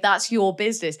you're gay. That's your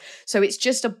business. So it's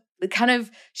just a kind of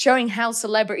showing how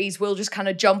celebrities will just kind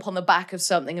of jump on the back of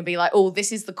something and be like, "Oh,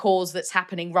 this is the cause that's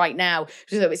happening right now."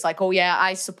 So it's like, "Oh yeah,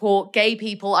 I support gay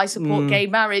people, I support gay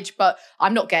marriage, but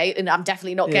I'm not gay, and I'm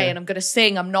definitely not gay, and I'm going to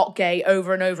sing I'm not gay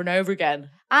over and over and over again."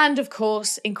 And of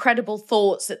course, incredible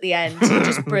thoughts at the end,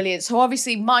 just brilliant. So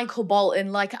obviously Michael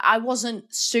Bolton, like, I wasn't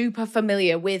super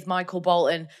familiar with Michael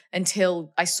Bolton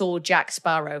until I saw Jack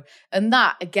Sparrow. And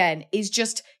that, again, is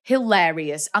just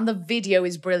hilarious. And the video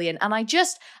is brilliant. And I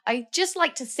just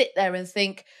like to sit there and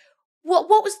think, what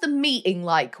was the meeting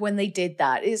like when they did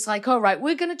that? It's like, all right,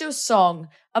 we're going to do a song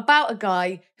about a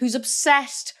guy who's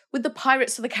obsessed with the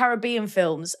Pirates of the Caribbean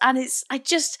films. And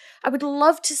I would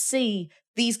love to see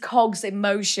these cogs in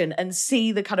motion and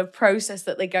see the kind of process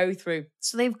that they go through.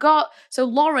 So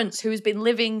Lawrence, who has been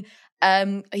living,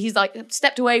 he's like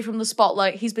stepped away from the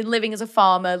spotlight. He's been living as a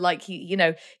farmer, like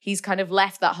he's kind of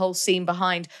left that whole scene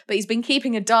behind, but he's been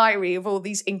keeping a diary of all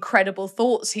these incredible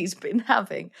thoughts he's been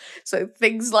having. So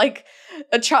things like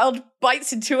a child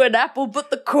bites into an apple, but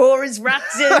the core is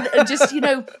rotten, and just,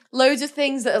 loads of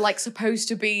things that are like supposed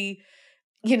to be,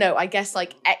 I guess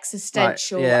like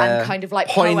existential and kind of like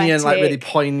poignant, poetic. like really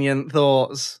poignant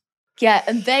thoughts. Yeah,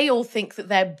 and they all think that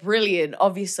they're brilliant,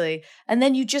 obviously. And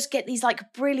then you just get these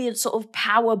like brilliant sort of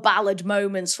power ballad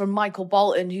moments from Michael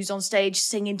Bolton, who's on stage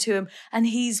singing to him, and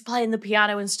he's playing the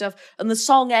piano and stuff. And the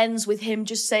song ends with him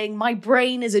just saying, "My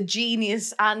brain is a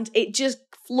genius," and it just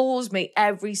floors me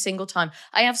every single time.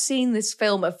 I have seen this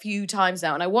film a few times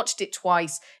now, and I watched it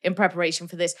twice in preparation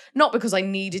for this, not because I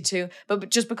needed to, but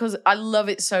just because I love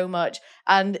it so much.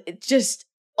 And it just,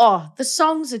 the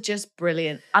songs are just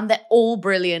brilliant, and they're all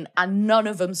brilliant, and none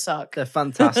of them suck. They're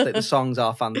fantastic. The songs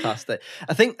are fantastic.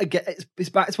 I think again, it's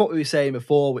back to what we were saying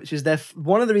before, which is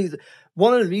one of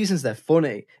the reasons they're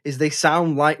funny is they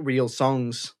sound like real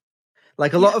songs.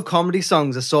 Like a lot of comedy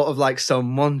songs are sort of like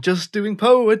someone just doing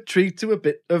poetry to a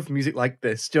bit of music like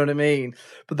this. Do you know what I mean?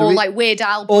 But like Weird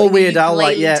Al. Or Weird Al,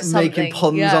 making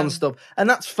puns on stuff. And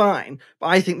that's fine. But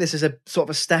I think this is a sort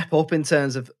of a step up in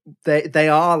terms of they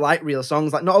are like real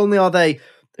songs. Like not only are they, I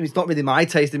mean, it's not really my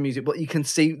taste in music, but you can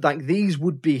see like these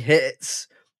would be hits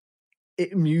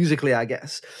musically, I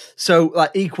guess. So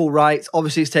like Equal Rights,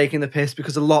 obviously it's taking the piss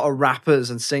because a lot of rappers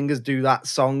and singers do that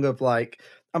song of like,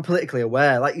 I'm politically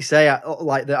aware, like you say.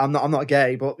 I'm not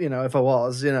gay, but you know, if I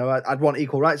was, you know, I'd want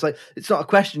equal rights. Like, it's not a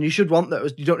question. You should want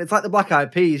those. You don't. It's like the Black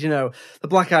Eyed Peas. You know, the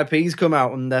Black Eyed Peas come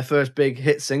out and their first big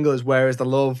hit single is "Where Is the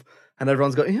Love," and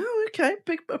everyone's going, "Oh, okay,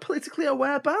 a politically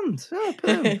aware band. Oh,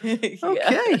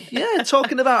 okay, yeah,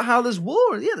 talking about how there's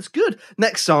war. Yeah, that's good."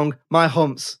 Next song, "My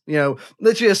Humps." You know,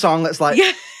 literally a song that's like,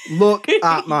 look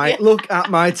at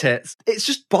my tits. It's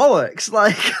just bollocks.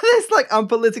 Like it's like I'm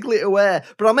politically aware,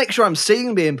 but I'll make sure I'm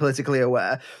seeing being politically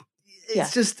aware.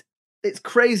 It's just, it's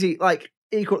crazy. Like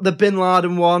the Bin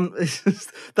Laden one.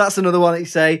 That's another one that you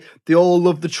say. They all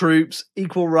love the troops.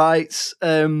 Equal rights.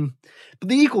 But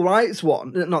the Equal Rights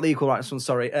one, not the Equal Rights one.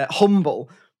 Sorry,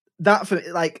 Humble. That for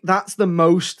like that's the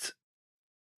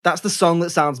song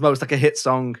that sounds most like a hit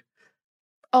song.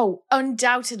 Oh,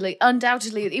 undoubtedly,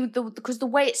 even because the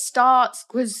way it starts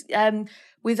was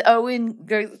with Owen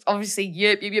goes obviously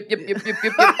yep,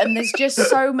 and there's just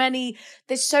so many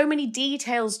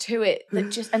details to it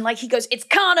that just, and like he goes, "It's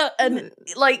Kana," and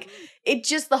like it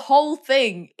just, the whole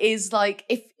thing is like,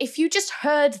 if you just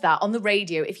heard that on the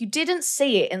radio, if you didn't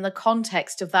see it in the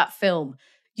context of that film,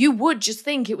 you would just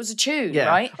think it was a tune,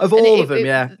 right? Of all of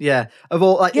them, yeah. Of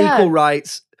all, like Equal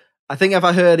Rights. I think if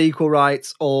I heard Equal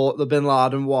Rights or the Bin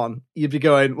Laden one, you'd be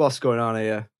going, "What's going on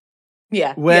here?"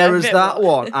 Yeah. Whereas that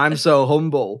one, "I'm So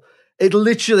Humble," it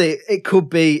literally, it could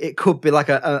be like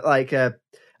a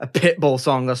Pitbull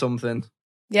song or something.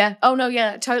 Yeah. Oh no.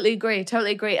 Yeah. Totally agree.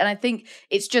 And I think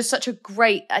it's just such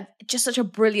a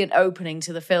brilliant opening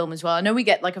to the film as well. I know we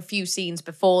get like a few scenes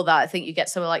before that. I think you get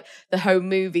some of like the home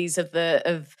movies of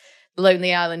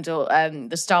Lonely Island or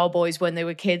the Style Boys when they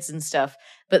were kids and stuff.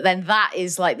 But then that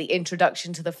is like the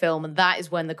introduction to the film, and that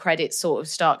is when the credits sort of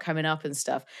start coming up and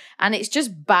stuff. And it's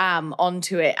just bam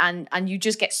onto it, and you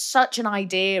just get such an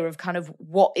idea of kind of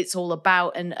what it's all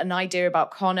about, and an idea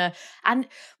about Connor. And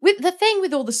with the thing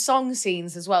with all the song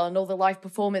scenes as well and all the live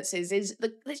performances is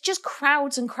that it's just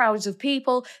crowds and crowds of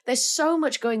people. There's so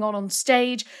much going on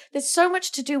stage. There's so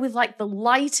much to do with like the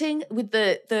lighting, with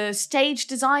the stage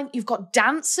design. You've got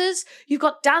dancers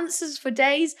for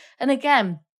days. And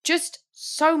again, just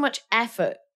so much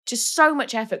effort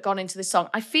gone into this song.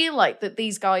 I feel like that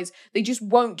these guys, they just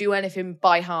won't do anything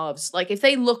by halves. Like if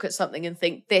they look at something and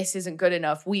think this isn't good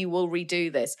enough, we will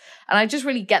redo this. And I just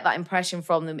really get that impression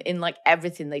from them in like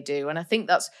everything they do. And I think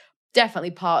that's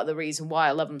definitely part of the reason why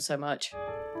I love them so much.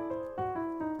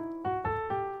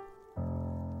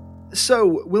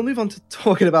 So we'll move on to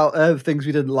talking about things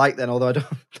we didn't like then, although I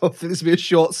don't think this will be a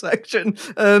short section.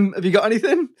 Have you got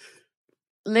anything?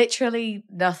 Literally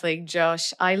nothing,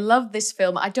 Josh. I love this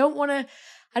film. I don't want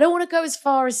to go as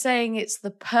far as saying it's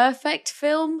the perfect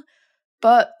film,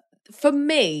 but for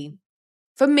me,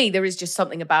 there is just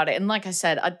something about it. And like I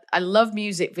said, I love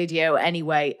music video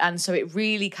anyway, and so it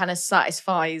really kind of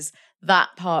satisfies that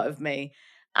part of me.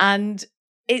 And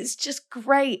it's just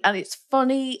great, and it's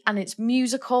funny, and it's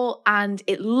musical, and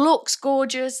it looks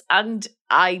gorgeous, and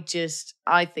I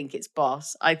think it's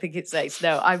boss. I think it's ace.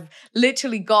 No, I've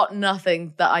literally got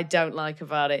nothing that I don't like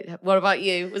about it. What about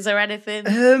you? Was there anything?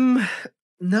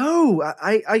 No,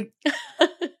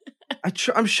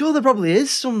 I'm sure there probably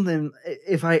is something.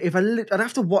 I'd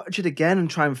have to watch it again and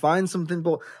try and find something,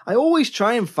 but I always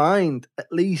try and find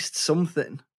at least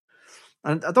something.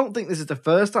 And I don't think this is the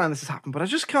first time this has happened, but I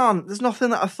just can't. There's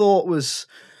nothing that I thought was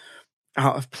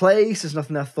out of place. There's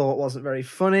nothing I thought wasn't very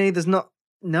funny.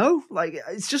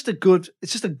 It's just a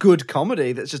good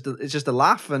comedy. It's just a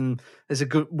laugh, and it's a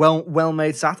good, well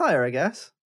made satire, I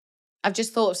guess. I've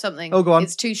just thought of something. Oh, go on.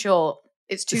 It's too short.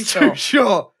 Too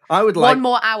short. I would like 1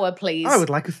 more hour, please. I would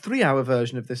like a 3-hour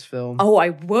version of this film. Oh, I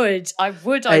would.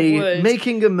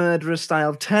 Making a Murderer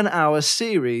style 10-hour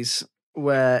series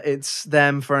where it's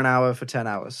them for an hour for 10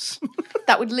 hours.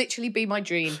 That would literally be my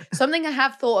dream. Something I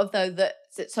have thought of, though,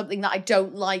 that's something that I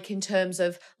don't like in terms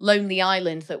of Lonely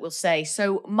Island that we'll say.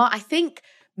 So I think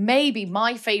maybe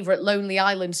my favourite Lonely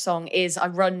Island song is I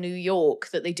Run New York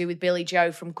that they do with Billy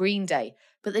Joe from Green Day.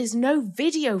 But there's no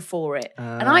video for it.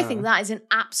 And I think that is an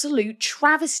absolute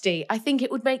travesty. I think it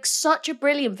would make such a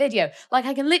brilliant video. Like,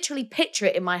 I can literally picture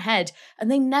it in my head, and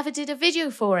they never did a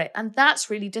video for it. And that's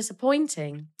really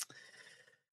disappointing.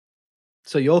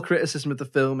 So your criticism of the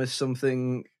film is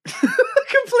something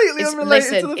completely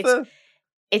unrelated to the film.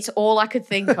 It's all I could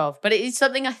think of, but it is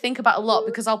something I think about a lot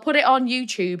because I'll put it on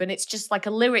YouTube and it's just like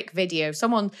a lyric video.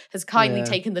 Someone has kindly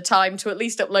taken the time to at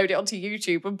least upload it onto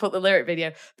YouTube and put the lyric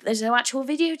video, but there's no actual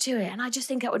video to it. And I just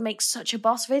think that would make such a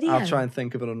boss video. I'll try and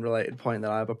think of an unrelated point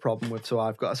that I have a problem with. So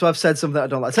I've said something that I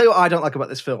don't like. I'll tell you what I don't like about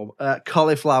this film.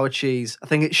 Cauliflower cheese. I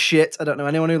think it's shit. I don't know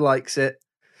anyone who likes it.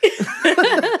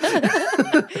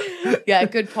 Yeah,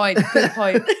 good point. Good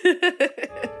point.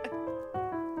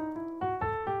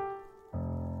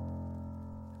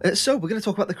 So we're going to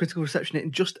talk about the critical reception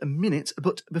in just a minute,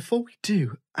 but before we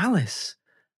do, Alice,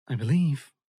 I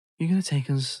believe you're going to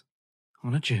take us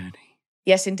on a journey.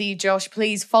 Yes, indeed, Josh.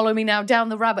 Please follow me now down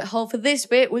the rabbit hole. For this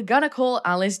bit, we're going to call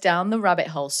Alice down the rabbit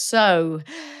hole. So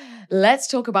let's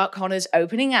talk about Connor's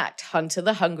opening act, Hunter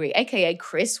the Hungry, aka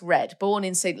Chris Redd. Born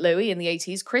in St. Louis in the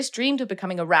 80s, Chris dreamed of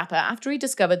becoming a rapper after he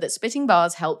discovered that spitting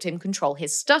bars helped him control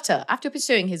his stutter. After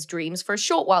pursuing his dreams for a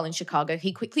short while in Chicago,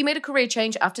 he quickly made a career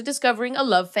change after discovering a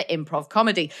love for improv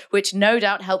comedy, which no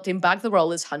doubt helped him bag the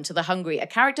role as Hunter the Hungry, a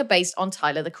character based on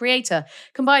Tyler the Creator.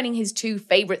 Combining his two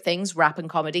favorite things, rap and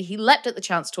comedy, he leapt at the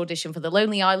chance to audition for the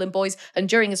Lonely Island Boys, and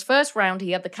during his first round,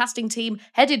 he had the casting team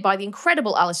headed by the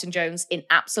incredible Alison Jones in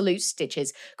absolute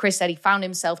stitches. Chris said he found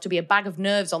himself to be a bag of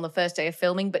nerves on the first day of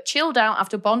filming, but chilled out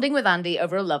after bonding with Andy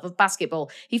over a love of basketball.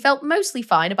 He felt mostly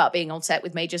fine about being on set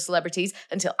with major celebrities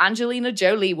until Angelina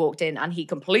Jolie walked in and he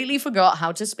completely forgot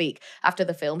how to speak. After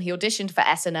the film, he auditioned for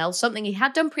SNL, something he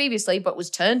had done previously but was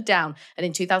turned down, and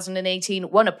in 2018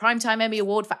 won a Primetime Emmy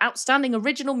Award for Outstanding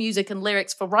Original Music and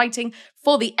Lyrics for writing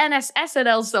for the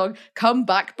SNL song Come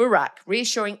Back Barack,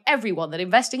 reassuring everyone that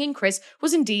investing in Chris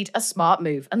was indeed a smart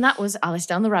move. And that was Alice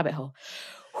Down the Rabbit Hole.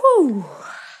 Whew.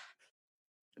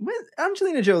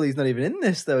 Angelina Jolie's not even in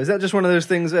this, though. Is that just one of those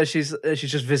things where she's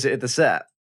just visited the set?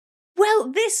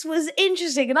 Well, this was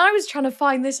interesting, and I was trying to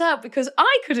find this out because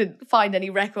I couldn't find any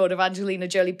record of Angelina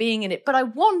Jolie being in it. But I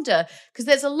wonder, because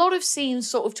there's a lot of scenes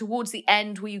sort of towards the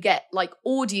end where you get like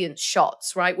audience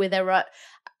shots, right? Where they're at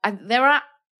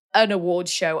an award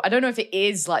show. I don't know if it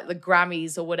is like the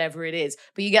Grammys or whatever it is,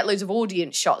 but you get loads of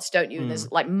audience shots, don't you? And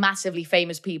there's like massively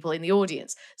famous people in the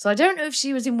audience. So I don't know if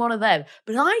she was in one of them,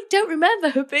 but I don't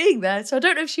remember her being there. So I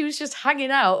don't know if she was just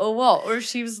hanging out or what, or if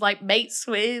she was like mates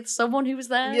with someone who was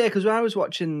there. Yeah, because I was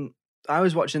watching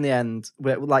the end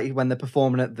where, like, when they're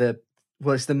performing at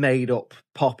it's the made up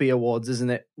Poppy Awards, isn't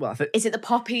it? Well, I think, is it the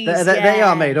Poppies? They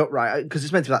are made up, right? Because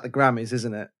it's meant to be like the Grammys,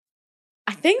 isn't it?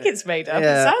 I think it's made up.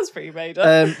 Yeah. It sounds pretty made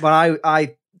up. Well,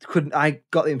 I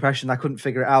got the impression I couldn't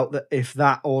figure it out that if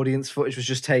that audience footage was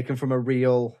just taken from a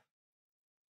real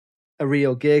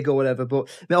gig or whatever,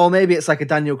 or maybe it's like a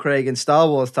Daniel Craig in Star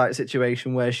Wars type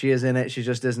situation where she is in it, she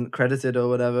just isn't credited or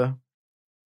whatever.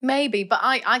 Maybe, but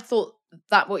I thought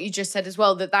that what you just said as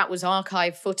well, that was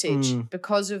archive footage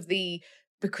because of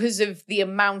the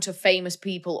amount of famous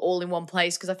people all in one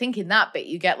place. Because I think in that bit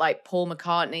you get like Paul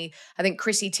McCartney, I think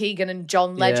Chrissy Teigen and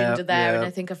John Legend are there, and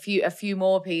I think a few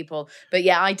more people. But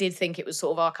yeah, I did think it was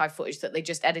sort of archive footage that they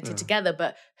just edited together.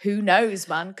 But who knows,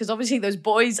 man? Because obviously those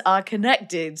boys are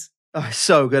connected. Oh, it's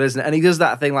so good, isn't it? And he does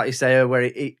that thing, like you say,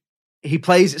 where he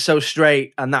plays it so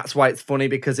straight, and that's why it's funny,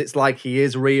 because it's like he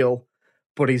is real,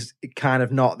 but he's kind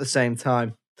of not at the same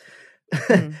time.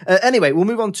 Anyway, we'll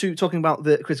move on to talking about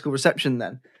the critical reception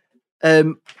then.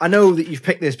 I know that you've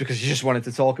picked this because you just wanted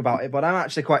to talk about it, but I'm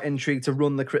actually quite intrigued to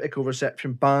run the critical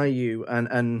reception by you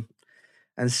and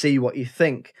see what you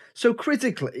think. So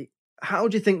critically, how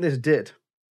do you think this did?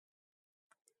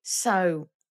 So,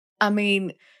 I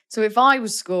mean, if I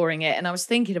was scoring it, and I was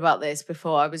thinking about this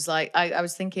before, I was like, I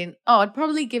was thinking, I'd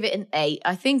probably give it an 8.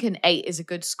 I think an 8 is a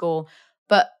good score,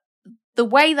 but the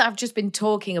way that I've just been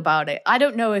talking about it, I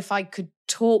don't know if I could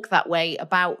talk that way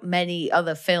about many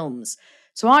other films.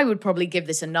 So I would probably give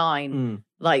this a 9.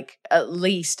 like at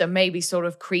least, and maybe sort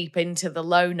of creep into the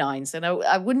low 9s. And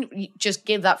I wouldn't just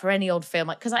give that for any old film,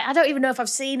 like, because I don't even know if I've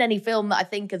seen any film that I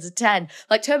think is a 10.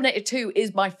 Like Terminator 2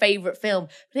 is my favorite film,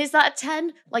 but is that a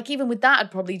 10? Like even with that,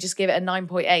 I'd probably just give it a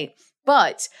 9.8.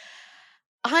 But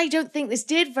I don't think this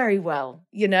did very well,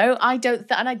 you know? I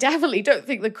definitely don't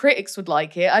think the critics would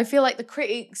like it. I feel like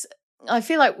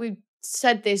we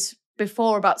said this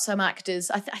before about some actors.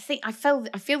 I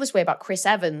feel this way about Chris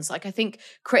Evans. Like I think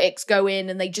critics go in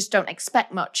and they just don't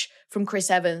expect much from Chris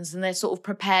Evans, and they're sort of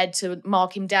prepared to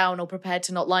mark him down or prepared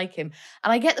to not like him.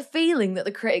 And I get the feeling that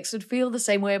the critics would feel the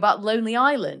same way about Lonely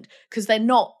Island, because they're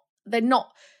not,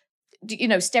 you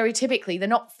know, stereotypically, they're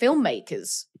not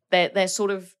filmmakers. They're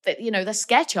sort of, you know, they're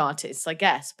sketch artists, I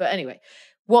guess. But anyway,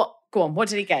 go on, what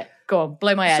did he get? Go on,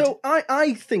 blow my head. So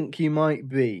I think you might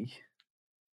be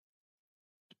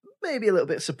maybe a little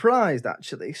bit surprised,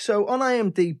 actually. So on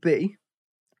IMDb,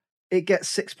 it gets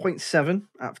 6.7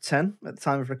 out of 10 at the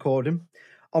time of recording.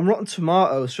 On Rotten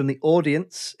Tomatoes, from the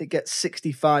audience, it gets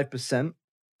 65%.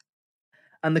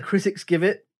 And the critics give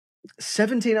it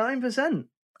 79%.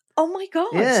 Oh my God.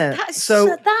 Yeah. That's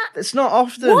so it's not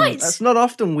often. What? That's not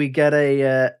often we get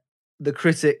the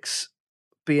critics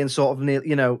being sort of near,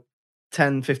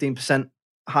 10, 15%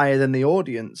 higher than the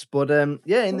audience. But in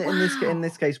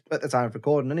this case, at the time of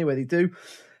recording, anyway, they do.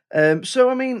 So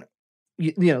I mean,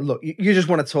 look, you just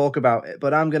want to talk about it,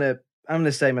 but I'm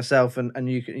gonna say myself, and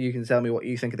you can tell me what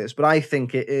you think of this. But I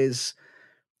think it is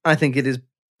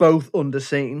both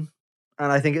underseen,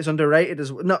 and I think it's underrated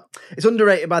as well. No, it's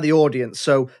underrated by the audience.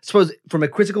 So I suppose from a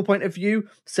critical point of view,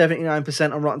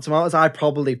 79% on Rotten Tomatoes. I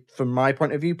probably, from my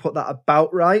point of view, put that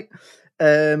about right.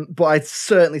 But I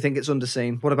certainly think it's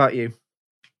underseen. What about you?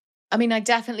 I mean, I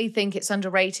definitely think it's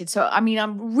underrated. So, I mean,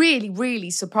 I'm really,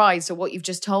 really surprised at what you've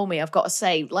just told me. I've got to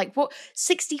say, like, what,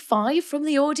 65 from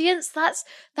the audience? That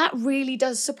really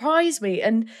does surprise me.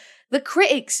 And the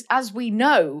critics, as we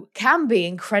know, can be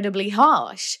incredibly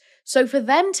harsh. So for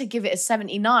them to give it a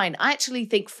 79, I actually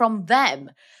think from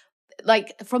them,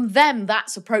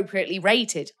 that's appropriately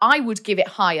rated. I would give it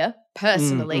higher,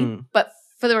 personally, but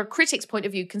for the critics' point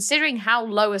of view, considering how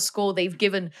low a score they've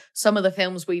given some of the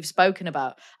films we've spoken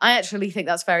about, I actually think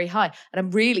that's very high. And I'm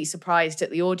really surprised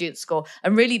at the audience score.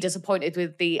 I'm really disappointed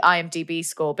with the IMDb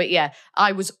score. But yeah,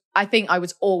 I think I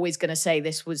was always going to say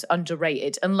this was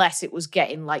underrated, unless it was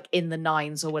getting like in the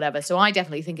 9s or whatever. So I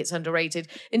definitely think it's underrated.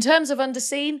 In terms of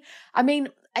underseen, I mean,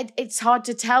 it's hard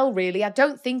to tell, really. I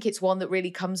don't think it's one that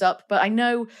really comes up, but I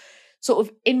know sort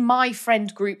of in my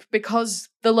friend group, because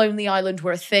the Lonely Island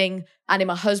were a thing, and in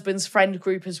my husband's friend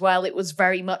group as well, it was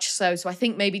very much so. So I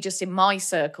think maybe just in my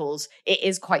circles, it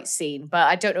is quite seen. But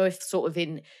I don't know if sort of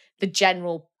in the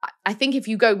general, I think if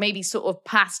you go maybe sort of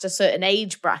past a certain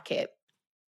age bracket,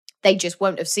 they just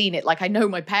won't have seen it. Like I know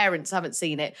my parents haven't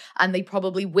seen it, and they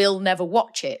probably will never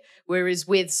watch it. Whereas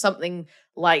with something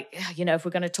like, if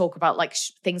we're going to talk about like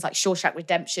things like Shawshank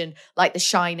Redemption, like The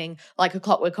Shining, like A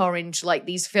Clockwork Orange, like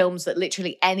these films that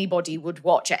literally anybody would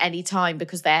watch at any time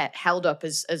because they're held up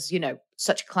as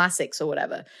such classics or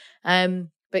whatever.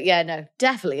 But yeah, no,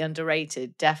 definitely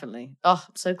underrated. Definitely. Oh,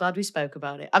 I'm so glad we spoke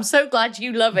about it. I'm so glad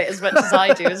you love it as much as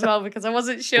I do as well, because I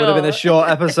wasn't sure. Would have been a short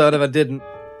episode if I didn't.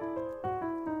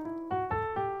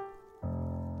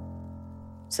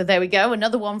 So there we go.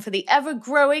 Another one for the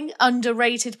ever-growing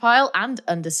underrated pile and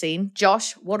underseen.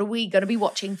 Josh, what are we going to be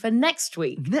watching for next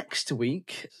week? Next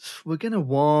week, we're going to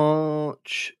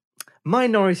watch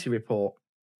Minority Report.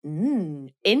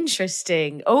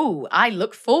 Interesting. Oh, I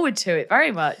look forward to it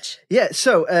very much. Yeah,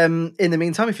 so in the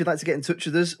meantime, if you'd like to get in touch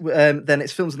with us, then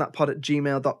it's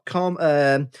filmsandthatpod@gmail.com.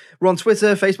 We're on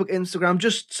Twitter, Facebook, Instagram.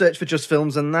 Just search for Just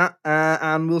Films and That.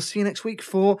 And we'll see you next week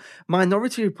for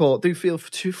Minority Report. Do feel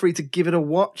free to give it a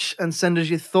watch and send us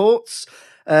your thoughts.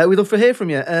 We'd love to hear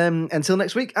from you. Until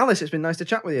next week, Alice, it's been nice to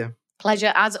chat with you.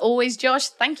 Pleasure as always, Josh.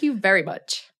 Thank you very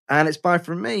much. And it's bye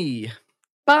from me.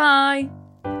 Bye.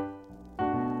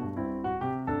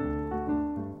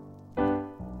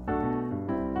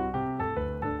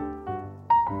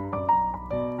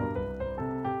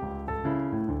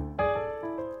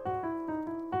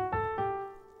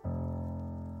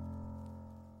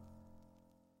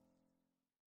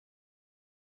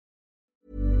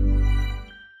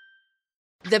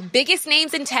 The biggest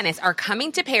names in tennis are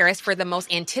coming to Paris for the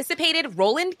most anticipated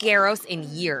Roland Garros in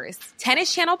years.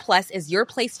 Tennis Channel Plus is your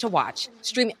place to watch.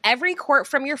 Stream every court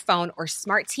from your phone or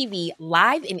smart TV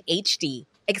live in HD.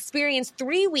 Experience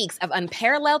 3 weeks of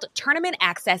unparalleled tournament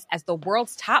access as the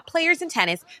world's top players in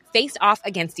tennis face off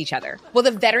against each other. Will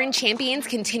the veteran champions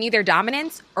continue their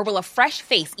dominance, or will a fresh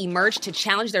face emerge to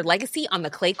challenge their legacy on the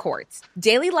clay courts?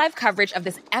 Daily live coverage of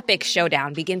this epic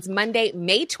showdown begins Monday,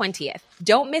 May 20th.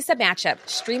 Don't miss a matchup.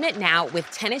 Stream it now with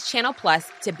Tennis Channel Plus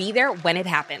to be there when it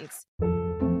happens.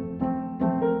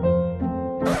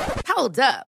 Hold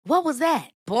up. What was that?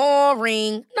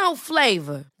 Boring. No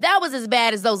flavor. That was as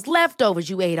bad as those leftovers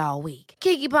you ate all week.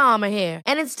 Keke Palmer here,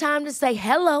 and it's time to say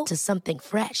hello to something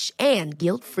fresh and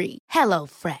guilt-free. Hello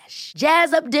Fresh.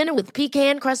 Jazz up dinner with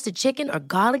pecan-crusted chicken or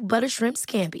garlic butter shrimp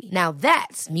scampi. Now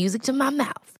that's music to my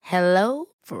mouth. Hello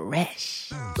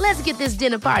Fresh. Let's get this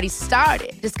dinner party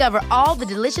started. Discover all the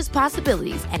delicious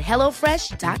possibilities at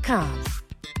hellofresh.com.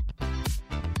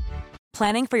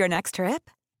 Planning for your next trip?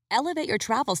 Elevate your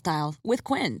travel style with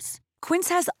Quince. Quince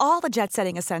has all the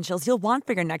jet-setting essentials you'll want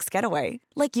for your next getaway,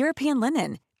 like European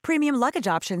linen, premium luggage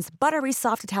options, buttery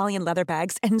soft Italian leather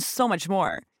bags, and so much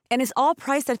more. And is all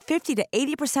priced at 50 to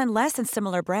 80% less than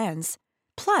similar brands.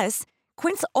 Plus,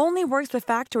 Quince only works with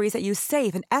factories that use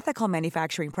safe and ethical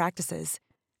manufacturing practices.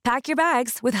 Pack your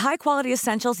bags with high-quality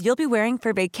essentials you'll be wearing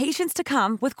for vacations to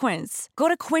come with Quince. Go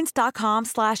to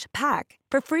quince.com/pack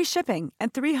for free shipping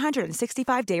and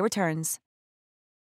 365-day returns.